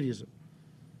Judaism.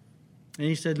 And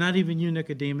he said, not even you,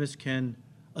 Nicodemus, can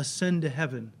ascend to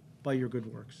heaven by your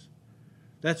good works.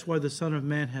 That's why the Son of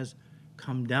Man has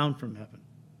come down from heaven,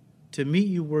 to meet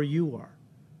you where you are,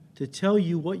 to tell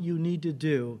you what you need to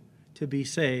do to be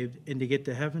saved and to get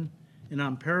to heaven. And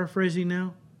I'm paraphrasing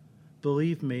now.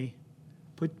 Believe me,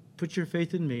 put your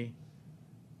faith in me,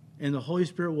 and the Holy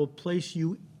Spirit will place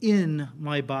you in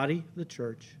my body, the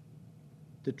church,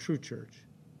 the true church.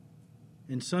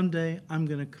 And someday I'm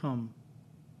going to come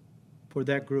for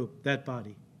that group, that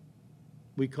body.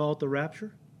 We call it the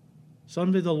rapture.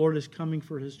 Someday the Lord is coming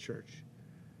for his church.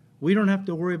 We don't have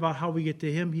to worry about how we get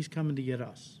to him. He's coming to get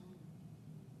us.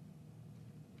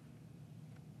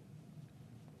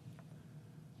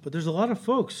 But there's a lot of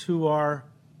folks who are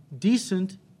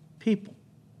decent people,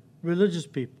 religious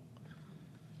people,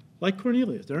 like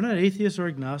Cornelius. They're not atheists or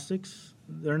agnostics.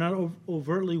 They're not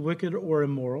overtly wicked or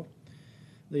immoral.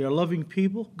 They are loving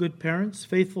people, good parents,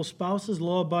 faithful spouses,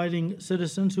 law-abiding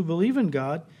citizens who believe in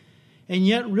God, and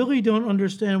yet really don't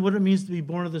understand what it means to be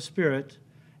born of the Spirit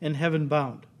and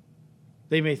heaven-bound.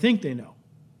 They may think they know.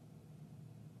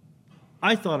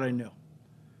 I thought I knew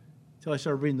until I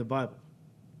started reading the Bible.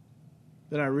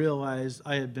 Then I realized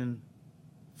I had been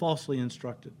falsely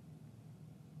instructed.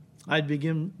 I'd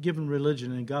been given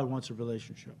religion, and God wants a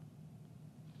relationship.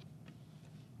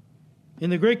 In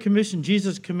the Great Commission,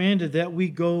 Jesus commanded that we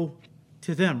go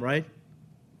to them, right?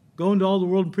 Go into all the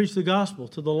world and preach the gospel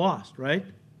to the lost, right?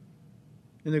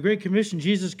 In the Great Commission,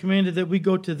 Jesus commanded that we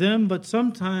go to them, but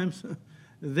sometimes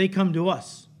they come to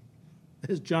us,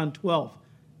 as John 12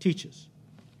 teaches.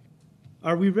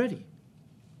 Are we ready?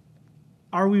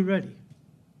 Are we ready?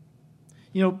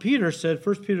 You know, Peter said,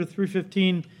 1 Peter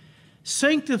 3:15,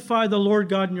 sanctify the Lord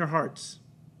God in your hearts.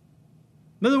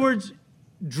 In other words,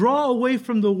 draw away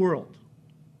from the world.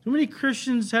 Too many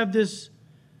Christians have this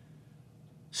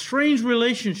strange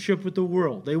relationship with the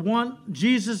world. They want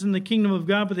Jesus and the kingdom of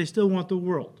God, but they still want the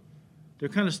world. They're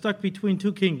kind of stuck between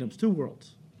two kingdoms, two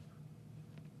worlds.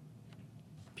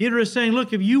 Peter is saying,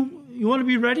 look, if you want to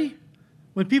be ready,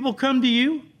 when people come to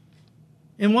you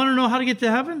and want to know how to get to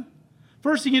heaven,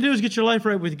 first thing you do is get your life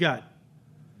right with God.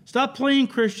 Stop playing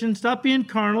Christian, stop being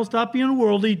carnal, stop being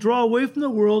worldly, draw away from the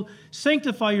world,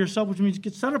 sanctify yourself, which means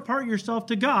set apart yourself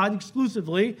to God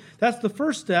exclusively. That's the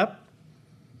first step.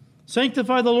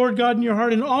 Sanctify the Lord God in your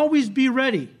heart and always be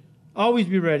ready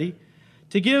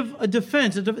to give a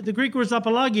defense. The Greek word is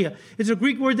apologia. It's a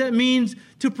Greek word that means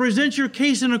to present your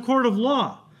case in a court of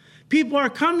law. People are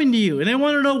coming to you and they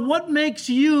want to know what makes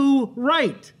you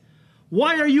right.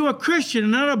 Why are you a Christian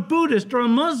and not a Buddhist or a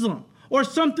Muslim or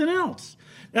something else?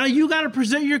 Now you got to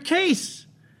present your case.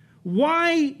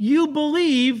 Why you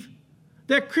believe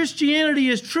that Christianity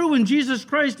is true and Jesus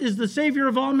Christ is the Savior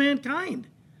of all mankind.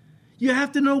 You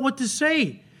have to know what to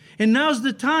say. And now's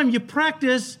the time you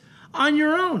practice on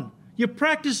your own. You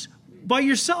practice by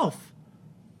yourself,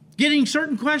 getting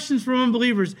certain questions from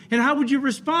unbelievers. And how would you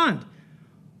respond?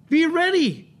 Be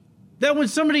ready that when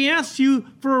somebody asks you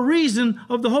for a reason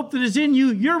of the hope that is in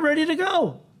you, you're ready to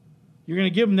go. You're going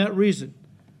to give them that reason.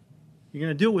 You're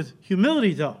going to do it with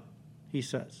humility, though, he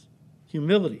says.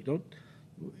 Humility. Don't,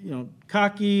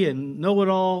 cocky and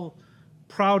know-it-all,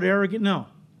 proud, arrogant. No.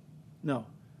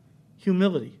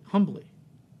 Humility, humbly.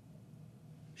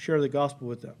 Share the gospel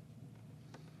with them.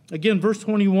 Again, verse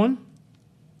 21.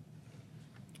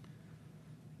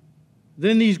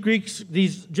 Then these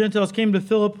Gentiles came to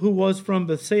Philip, who was from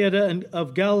Bethsaida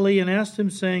of Galilee, and asked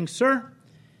him, saying, Sir,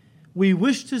 we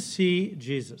wish to see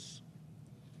Jesus.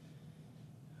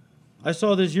 I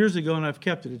saw this years ago, and I've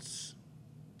kept it.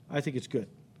 I think it's good.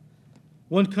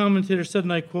 One commentator said,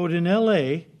 and I quote, in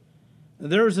L.A.,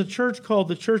 there is a church called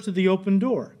the Church of the Open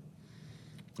Door.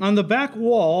 On the back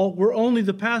wall were only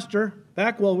the pastor,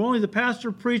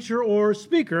 preacher, or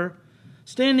speaker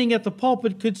standing at the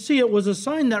pulpit could see it was a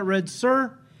sign that read,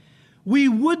 Sir, we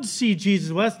would see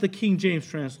Jesus. Well, that's the King James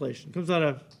translation. It comes out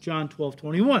of John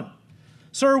 12:21.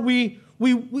 Sir, we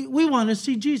want to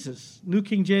see Jesus. New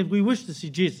King James, we wish to see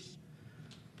Jesus.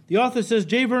 The author says,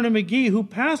 J. Vernon McGee, who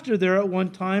pastored there at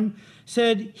one time,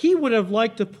 said he would have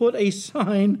liked to put a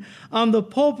sign on the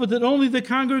pulpit that only the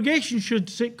congregation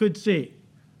could see.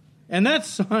 And that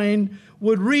sign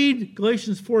would read,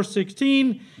 Galatians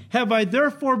 4:16, have I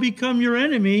therefore become your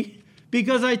enemy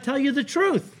because I tell you the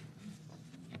truth?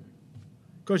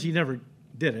 Of course, he never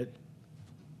did it.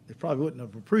 They probably wouldn't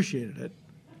have appreciated it.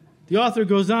 The author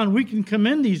goes on, we can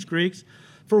commend these Greeks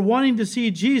for wanting to see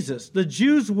Jesus. The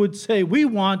Jews would say, we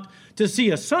want to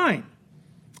see a sign.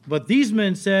 But these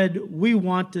men said, we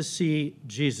want to see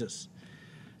Jesus.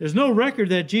 There's no record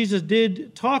that Jesus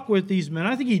did talk with these men.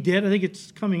 I think he did. I think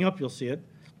it's coming up. You'll see it.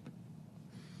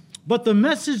 But the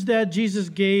message that Jesus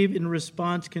gave in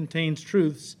response contains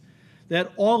truths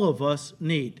that all of us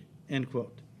need, end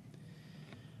quote.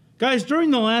 Guys,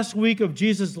 during the last week of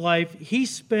Jesus' life, he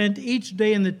spent each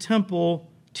day in the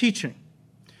temple teaching.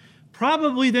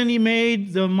 Probably then he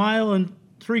made the 1.75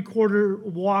 mile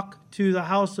walk to the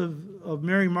house of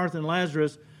Mary, Martha, and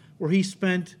Lazarus, where he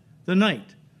spent the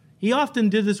night. He often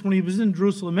did this when he was in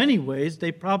Jerusalem anyways.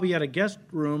 They probably had a guest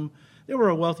room. They were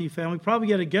a wealthy family.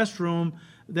 Probably had a guest room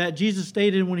that Jesus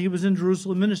stayed in when he was in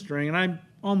Jerusalem ministering. And I'm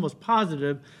almost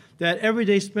positive that every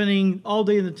day spending all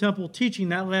day in the temple teaching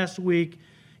that last week,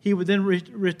 he would then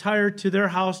retire to their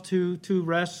house to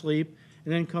rest, sleep,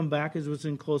 and then come back as it was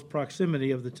in close proximity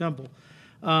of the temple.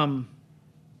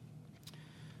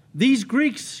 These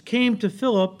Greeks came to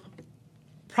Philip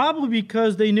probably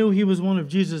because they knew he was one of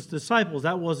Jesus' disciples.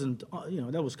 That wasn't,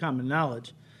 that was common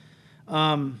knowledge.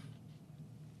 But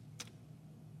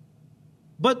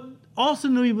also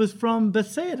knew he was from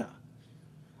Bethsaida.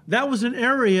 That was an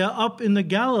area up in the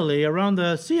Galilee, around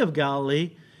the Sea of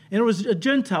Galilee, and it was a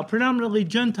predominantly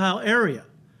Gentile area.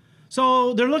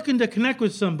 So they're looking to connect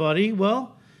with somebody.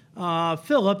 Well,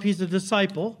 Philip, he's a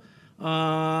disciple.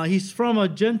 He's from a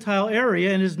Gentile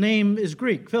area, and his name is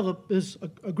Greek. Philip is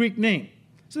a Greek name.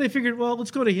 So they figured, well,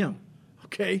 let's go to him.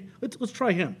 Okay, let's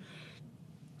try him.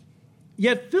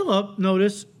 Yet Philip,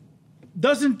 notice,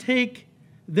 doesn't take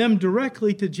them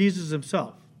directly to Jesus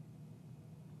himself.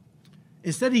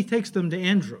 Instead, he takes them to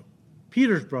Andrew,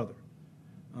 Peter's brother,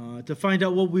 to find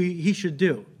out what he should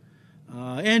do.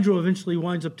 Andrew eventually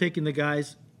winds up taking the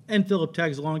guys, and Philip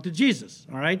tags along to Jesus,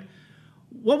 all right?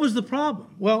 What was the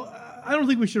problem? Well, I don't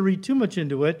think we should read too much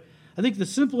into it. I think the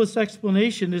simplest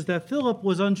explanation is that Philip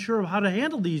was unsure of how to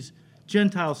handle these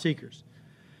Gentile seekers.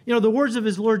 You know, the words of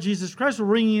his Lord Jesus Christ were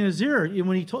ringing in his ear.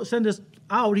 When he sent us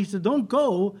out, he said, don't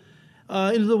go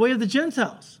into the way of the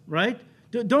Gentiles, right?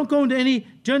 Don't go into any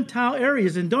Gentile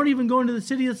areas, and don't even go into the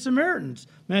city of the Samaritans,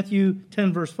 Matthew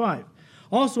 10, verse 5.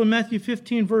 Also in Matthew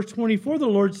 15, verse 24, the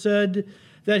Lord said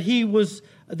that he was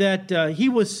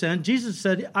sent. Jesus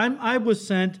said, I was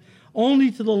sent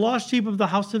only to the lost sheep of the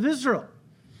house of Israel.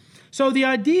 So the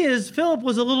idea is Philip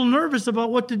was a little nervous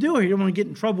about what to do here. He didn't want to get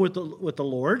in trouble with the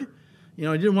Lord. You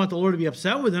know, he didn't want the Lord to be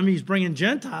upset with him. He's bringing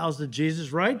Gentiles to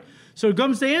Jesus, right? So he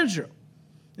comes to Andrew.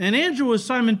 And Andrew was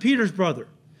Simon Peter's brother.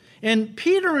 And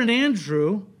Peter and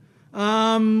Andrew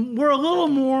were a little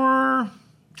more,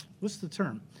 what's the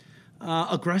term?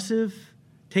 Aggressive,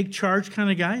 take charge kind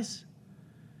of guys.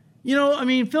 You know, I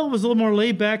mean, Philip was a little more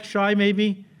laid back, shy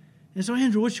maybe. And so,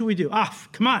 Andrew, what should we do?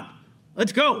 Come on,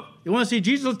 let's go. You want to see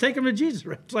Jesus? Let's take him to Jesus.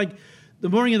 Right? It's like the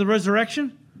morning of the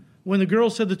resurrection when the girl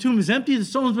said the tomb is empty, the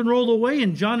stone's been rolled away,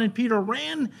 and John and Peter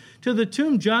ran to the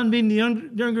tomb. John, being the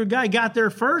younger guy, got there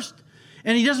first,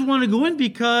 and he doesn't want to go in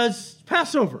because it's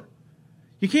Passover.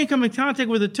 You can't come in contact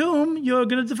with a tomb. You're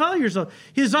going to defile yourself.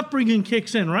 His upbringing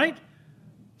kicks in, right?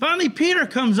 Finally, Peter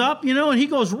comes up, you know, and he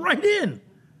goes right in.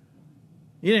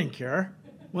 He didn't care.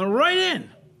 Went right in.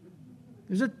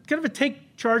 He was a kind of a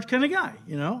take charge kind of guy,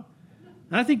 you know.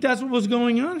 And I think that's what was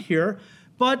going on here.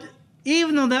 But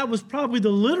even though that was probably the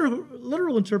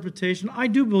literal interpretation, I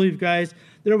do believe, guys,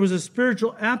 there was a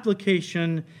spiritual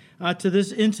application to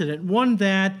this incident. One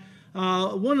that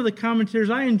one of the commentators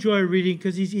I enjoy reading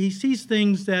because he sees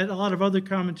things that a lot of other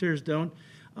commentators don't.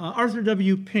 Arthur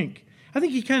W. Pink. I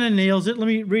think he kind of nails it. Let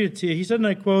me read it to you. He said, and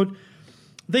I quote,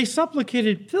 "They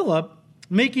supplicated Philip,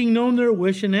 making known their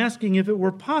wish and asking if it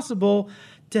were possible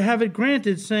to have it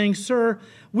granted, saying, 'Sir,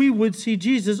 we would see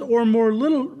Jesus,' or more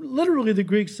literally the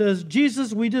Greek says,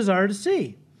 'Jesus we desire to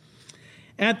see.'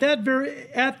 At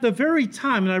the very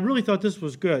time," and I really thought this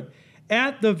was good,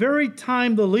 "at the very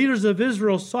time the leaders of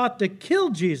Israel sought to kill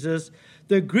Jesus,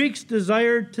 the Greeks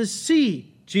desired to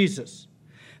see Jesus.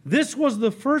 This was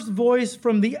the first voice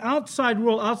from the outside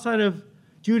world, outside of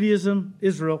Judaism,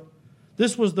 Israel.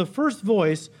 This was the first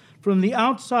voice from the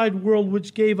outside world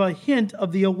which gave a hint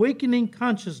of the awakening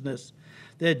consciousness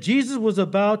that Jesus was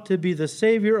about to be the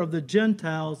Savior of the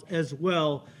Gentiles as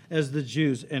well as the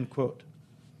Jews," end quote.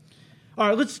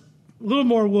 All right, a little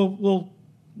more we'll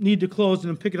need to close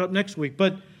and pick it up next week.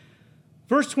 But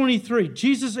verse 23,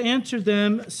 Jesus answered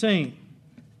them saying,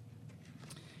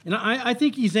 and I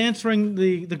think he's answering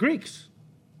the Greeks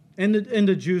and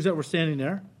the Jews that were standing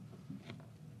there.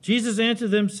 Jesus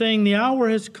answered them saying, "The hour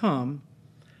has come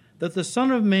that the Son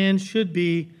of Man should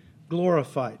be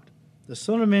glorified." The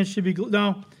Son of Man should be glorified.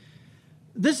 Now,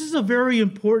 this is a very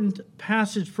important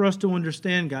passage for us to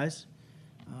understand, guys.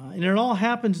 And it all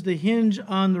happens to hinge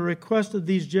on the request of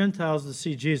these Gentiles to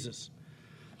see Jesus.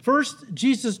 First,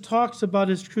 Jesus talks about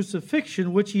his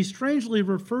crucifixion, which he strangely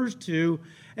refers to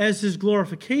as his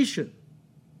glorification.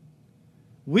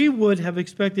 We would have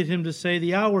expected him to say,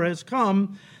 "The hour has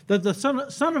come that the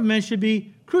Son of Man should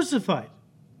be crucified."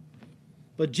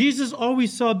 But Jesus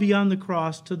always saw beyond the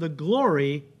cross to the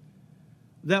glory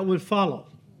that would follow.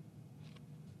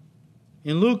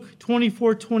 In Luke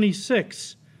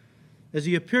 24:26, as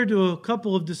he appeared to a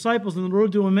couple of disciples on the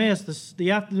road to Emmaus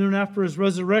the afternoon after his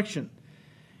resurrection,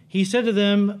 he said to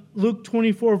them, Luke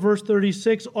 24, verse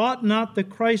 36, "Ought not the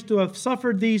Christ to have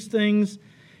suffered these things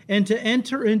and to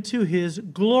enter into his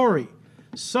glory?"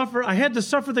 I had to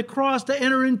suffer the cross to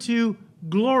enter into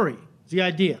glory, is the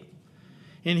idea.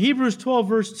 In Hebrews 12,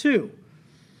 verse 2,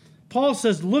 Paul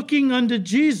says, "Looking unto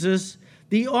Jesus,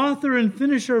 the author and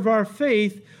finisher of our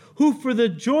faith, who for the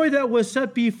joy that was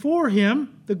set before him,"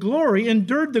 the glory,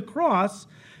 "endured the cross,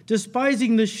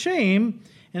 despising the shame,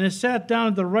 and has sat down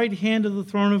at the right hand of the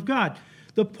throne of God."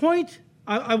 The point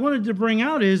I wanted to bring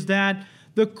out is that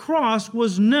the cross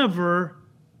was never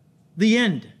the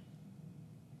end,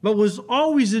 but was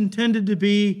always intended to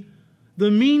be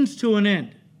the means to an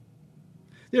end.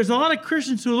 There's a lot of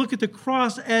Christians who look at the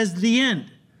cross as the end,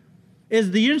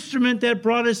 as the instrument that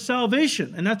brought us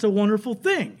salvation, and that's a wonderful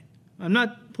thing. I'm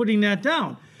not putting that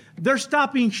down. They're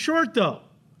stopping short, though.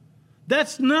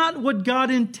 That's not what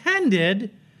God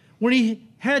intended when he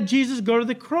had Jesus go to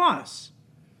the cross.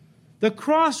 The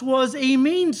cross was a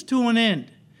means to an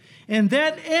end, and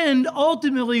that end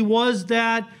ultimately was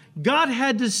that God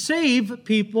had to save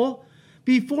people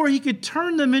before he could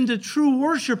turn them into true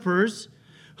worshipers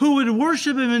who would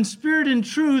worship him in spirit and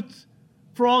truth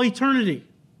for all eternity.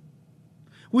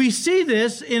 We see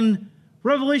this in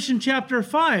Revelation chapter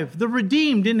 5, the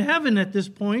redeemed in heaven at this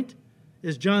point,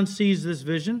 as John sees this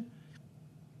vision,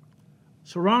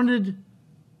 surrounded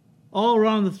all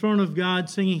around the throne of God,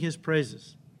 singing his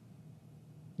praises.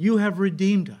 You have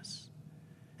redeemed us.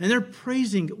 And they're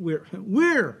praising,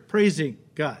 we're praising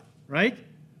God, right?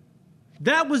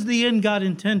 That was the end God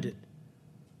intended.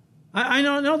 I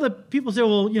know that people say,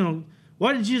 well,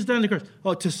 why did Jesus die on the cross?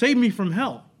 Oh, to save me from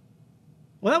hell.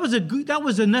 Well, that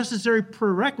was a necessary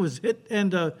prerequisite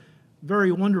and a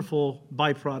very wonderful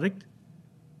byproduct.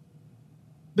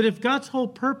 But if God's whole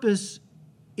purpose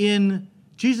in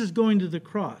Jesus going to the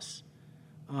cross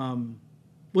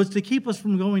was to keep us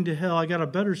from going to hell, I got a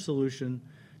better solution.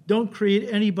 Don't create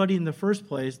anybody in the first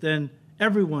place, then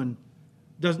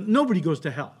nobody goes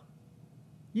to hell.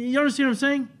 You understand what I'm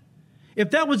saying?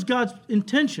 If that was God's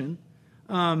intention,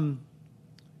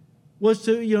 was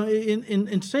to,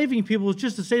 in saving people, was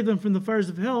just to save them from the fires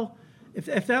of hell,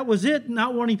 if that was it,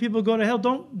 not wanting people to go to hell,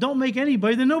 don't make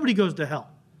anybody, then nobody goes to hell.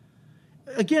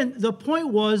 Again, the point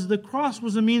was the cross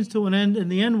was a means to an end, and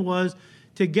the end was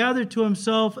to gather to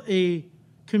himself a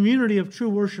community of true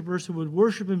worshipers who would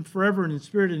worship him forever and in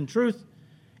spirit and in truth.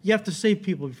 You have to save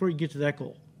people before you get to that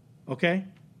goal, okay?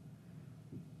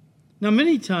 Now,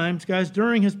 many times, guys,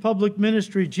 during his public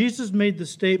ministry, Jesus made the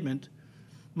statement,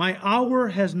 my hour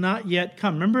has not yet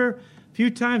come. Remember a few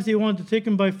times they wanted to take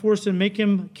him by force and make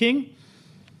him king?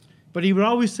 But he would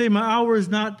always say, my hour is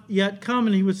not yet come,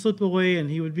 and he would slip away and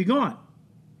he would be gone.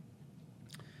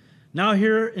 Now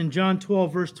here in John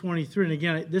 12, verse 23, and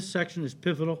again, this section is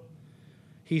pivotal.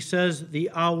 He says, the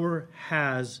hour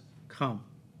has come.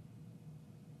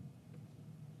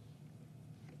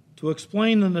 To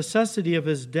explain the necessity of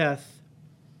his death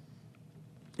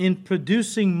in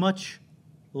producing much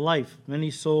life, many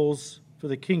souls for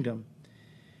the kingdom,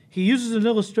 he uses an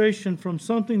illustration from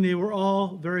something they were all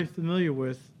very familiar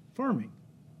with, farming.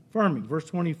 Verse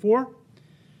 24,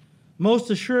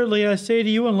 most assuredly I say to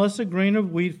you, unless a grain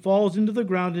of wheat falls into the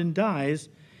ground and dies,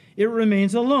 it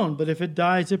remains alone, but if it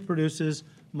dies, it produces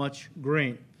much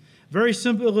grain. Very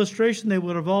simple illustration. They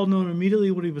would have all known immediately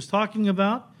what he was talking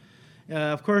about.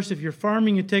 Of course, if you're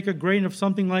farming, you take a grain of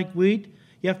something like wheat,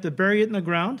 you have to bury it in the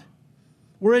ground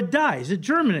where it dies, it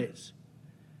germinates.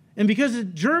 And because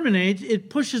it germinates, it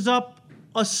pushes up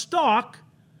a stalk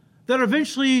that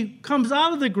eventually comes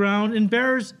out of the ground and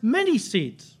bears many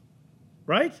seeds,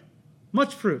 right?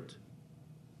 Much fruit.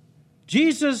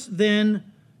 Jesus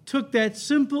then took that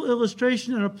simple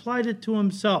illustration and applied it to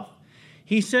himself.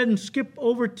 He said, and skip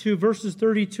over to verses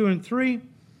 32 and 3,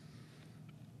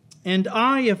 and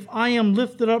I, if I am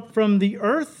lifted up from the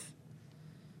earth,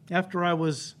 after I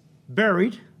was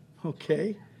buried,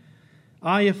 okay,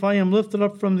 I, if I am lifted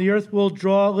up from the earth, will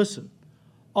draw, listen,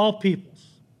 all peoples,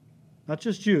 not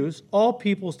just Jews, all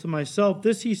peoples to myself.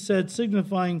 This he said,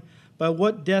 signifying by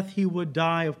what death he would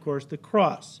die, of course, the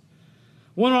cross.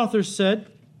 One author said,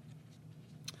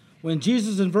 when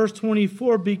Jesus in verse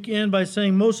 24 began by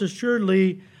saying, most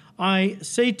assuredly, I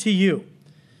say to you,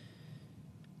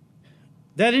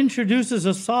 that introduces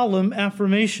a solemn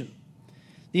affirmation.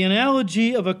 The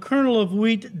analogy of a kernel of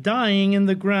wheat dying in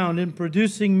the ground and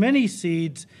producing many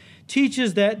seeds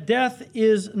teaches that death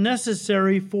is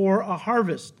necessary for a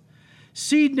harvest.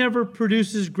 Seed never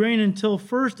produces grain until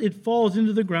first it falls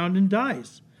into the ground and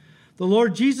dies. The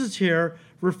Lord Jesus here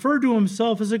referred to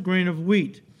himself as a grain of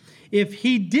wheat. If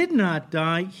he did not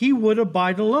die, he would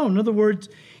abide alone. In other words,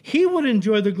 he would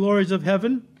enjoy the glories of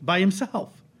heaven by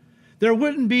himself. There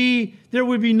would be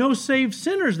no saved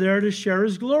sinners there to share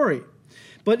his glory.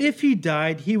 But if he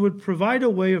died, he would provide a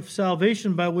way of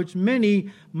salvation by which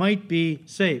many might be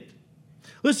saved.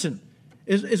 Listen,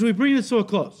 as we bring this to a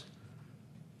close,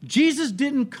 Jesus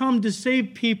didn't come to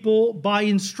save people by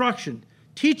instruction.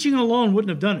 Teaching alone wouldn't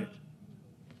have done it.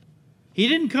 He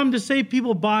didn't come to save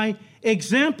people by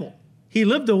example. He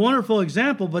lived a wonderful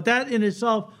example, but that in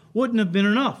itself wouldn't have been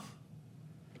enough.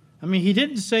 I mean, he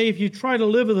didn't say, if you try to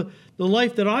live the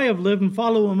life that I have lived and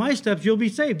follow in my steps, you'll be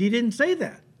saved. He didn't say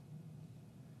that.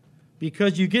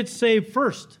 Because you get saved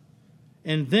first,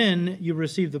 and then you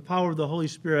receive the power of the Holy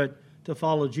Spirit to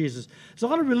follow Jesus. There's a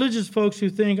lot of religious folks who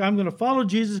think, I'm going to follow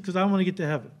Jesus because I want to get to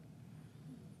heaven.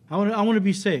 I want to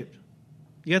be saved.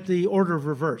 You get the order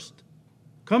reversed.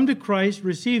 Come to Christ,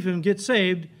 receive him, get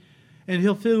saved, and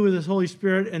he'll fill you with his Holy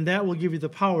Spirit, and that will give you the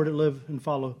power to live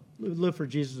for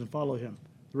Jesus and follow him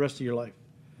the rest of your life.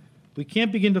 We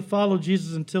can't begin to follow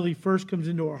Jesus until he first comes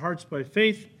into our hearts by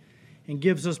faith and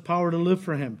gives us power to live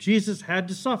for him. Jesus had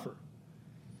to suffer.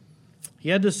 He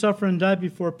had to suffer and die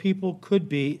before people could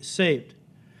be saved.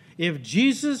 If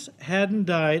Jesus hadn't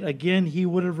died, again, he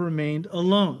would have remained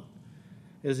alone.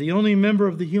 As the only member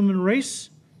of the human race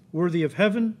worthy of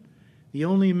heaven, the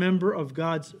only member of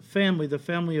God's family, the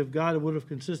family of God, would have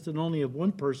consisted only of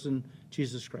one person,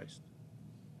 Jesus Christ.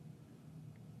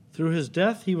 Through his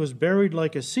death, he was buried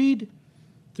like a seed.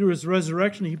 Through his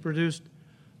resurrection, he produced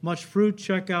much fruit.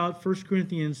 Check out 1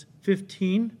 Corinthians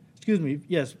 15,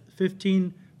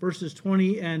 15 verses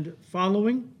 20 and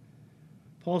following.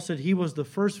 Paul said he was the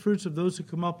first fruits of those who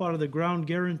come up out of the ground,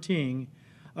 guaranteeing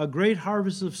a great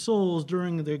harvest of souls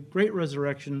during the great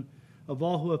resurrection of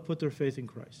all who have put their faith in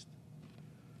Christ.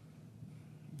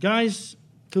 Guys,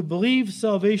 to believe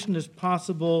salvation is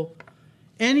possible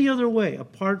any other way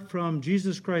apart from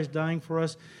Jesus Christ dying for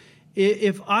us,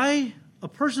 if a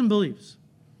person believes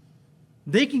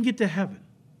they can get to heaven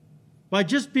by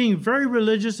just being very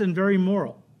religious and very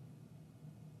moral,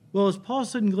 well, as Paul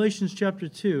said in Galatians chapter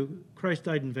 2, Christ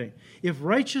died in vain. If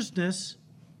righteousness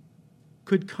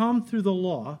could come through the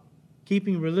law,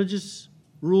 keeping religious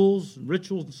rules,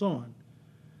 rituals, and so on,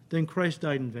 then Christ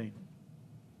died in vain.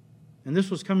 And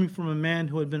this was coming from a man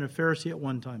who had been a Pharisee at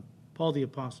one time, Paul the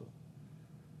Apostle,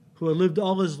 who had lived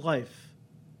all his life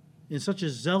in such a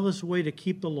zealous way to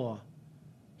keep the law.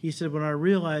 He said, when I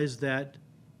realized that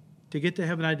to get to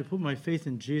heaven I had to put my faith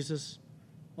in Jesus,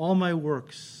 all my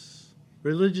works,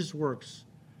 religious works,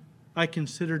 I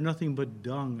considered nothing but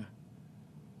dung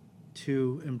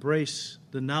to embrace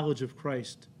the knowledge of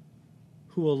Christ,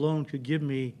 who alone could give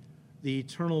me the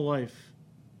eternal life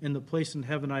and the place in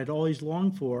heaven I had always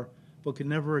longed for, but could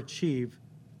never achieve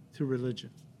through religion.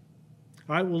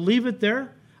 All right, we'll leave it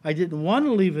there. I didn't want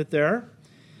to leave it there.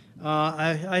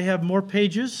 I have more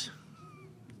pages.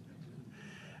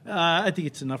 I think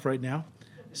it's enough right now.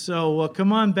 So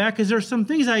come on back, because there's some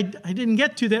things I didn't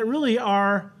get to that really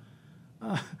are,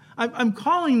 I'm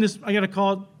calling this, I got to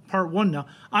call it part one now.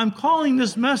 I'm calling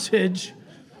this message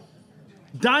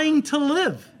Dying to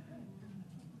Live.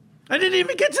 I didn't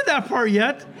even get to that part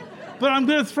yet, but I'm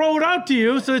going to throw it out to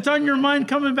you so it's on your mind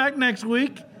coming back next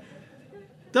week.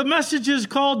 The message is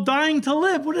called Dying to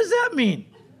Live. What does that mean?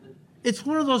 It's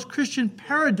one of those Christian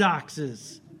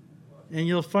paradoxes, and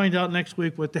you'll find out next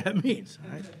week what that means.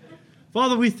 Right?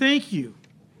 Father, we thank you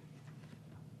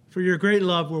for your great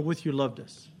love wherewith you loved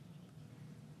us.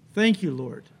 Thank you,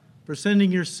 Lord, for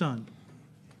sending your Son,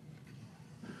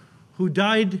 who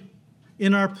died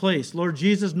in our place. Lord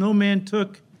Jesus, no man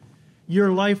took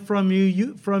your life from you.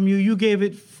 You gave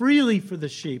it freely for the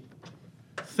sheep.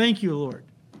 Thank you, Lord.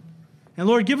 And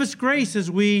Lord, give us grace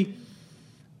as we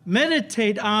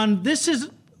meditate on, this is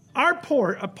our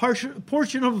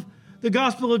portion of the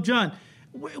Gospel of John,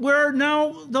 where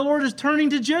now the Lord is turning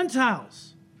to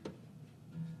Gentiles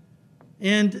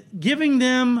and giving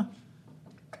them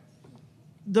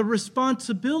the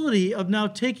responsibility of now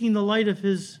taking the light of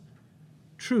his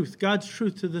truth, God's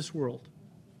truth, to this world.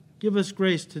 Give us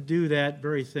grace to do that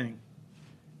very thing.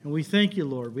 And we thank you,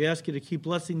 Lord. We ask you to keep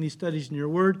blessing these studies in your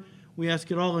word. We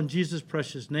ask it all in Jesus'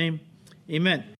 precious name. Amen.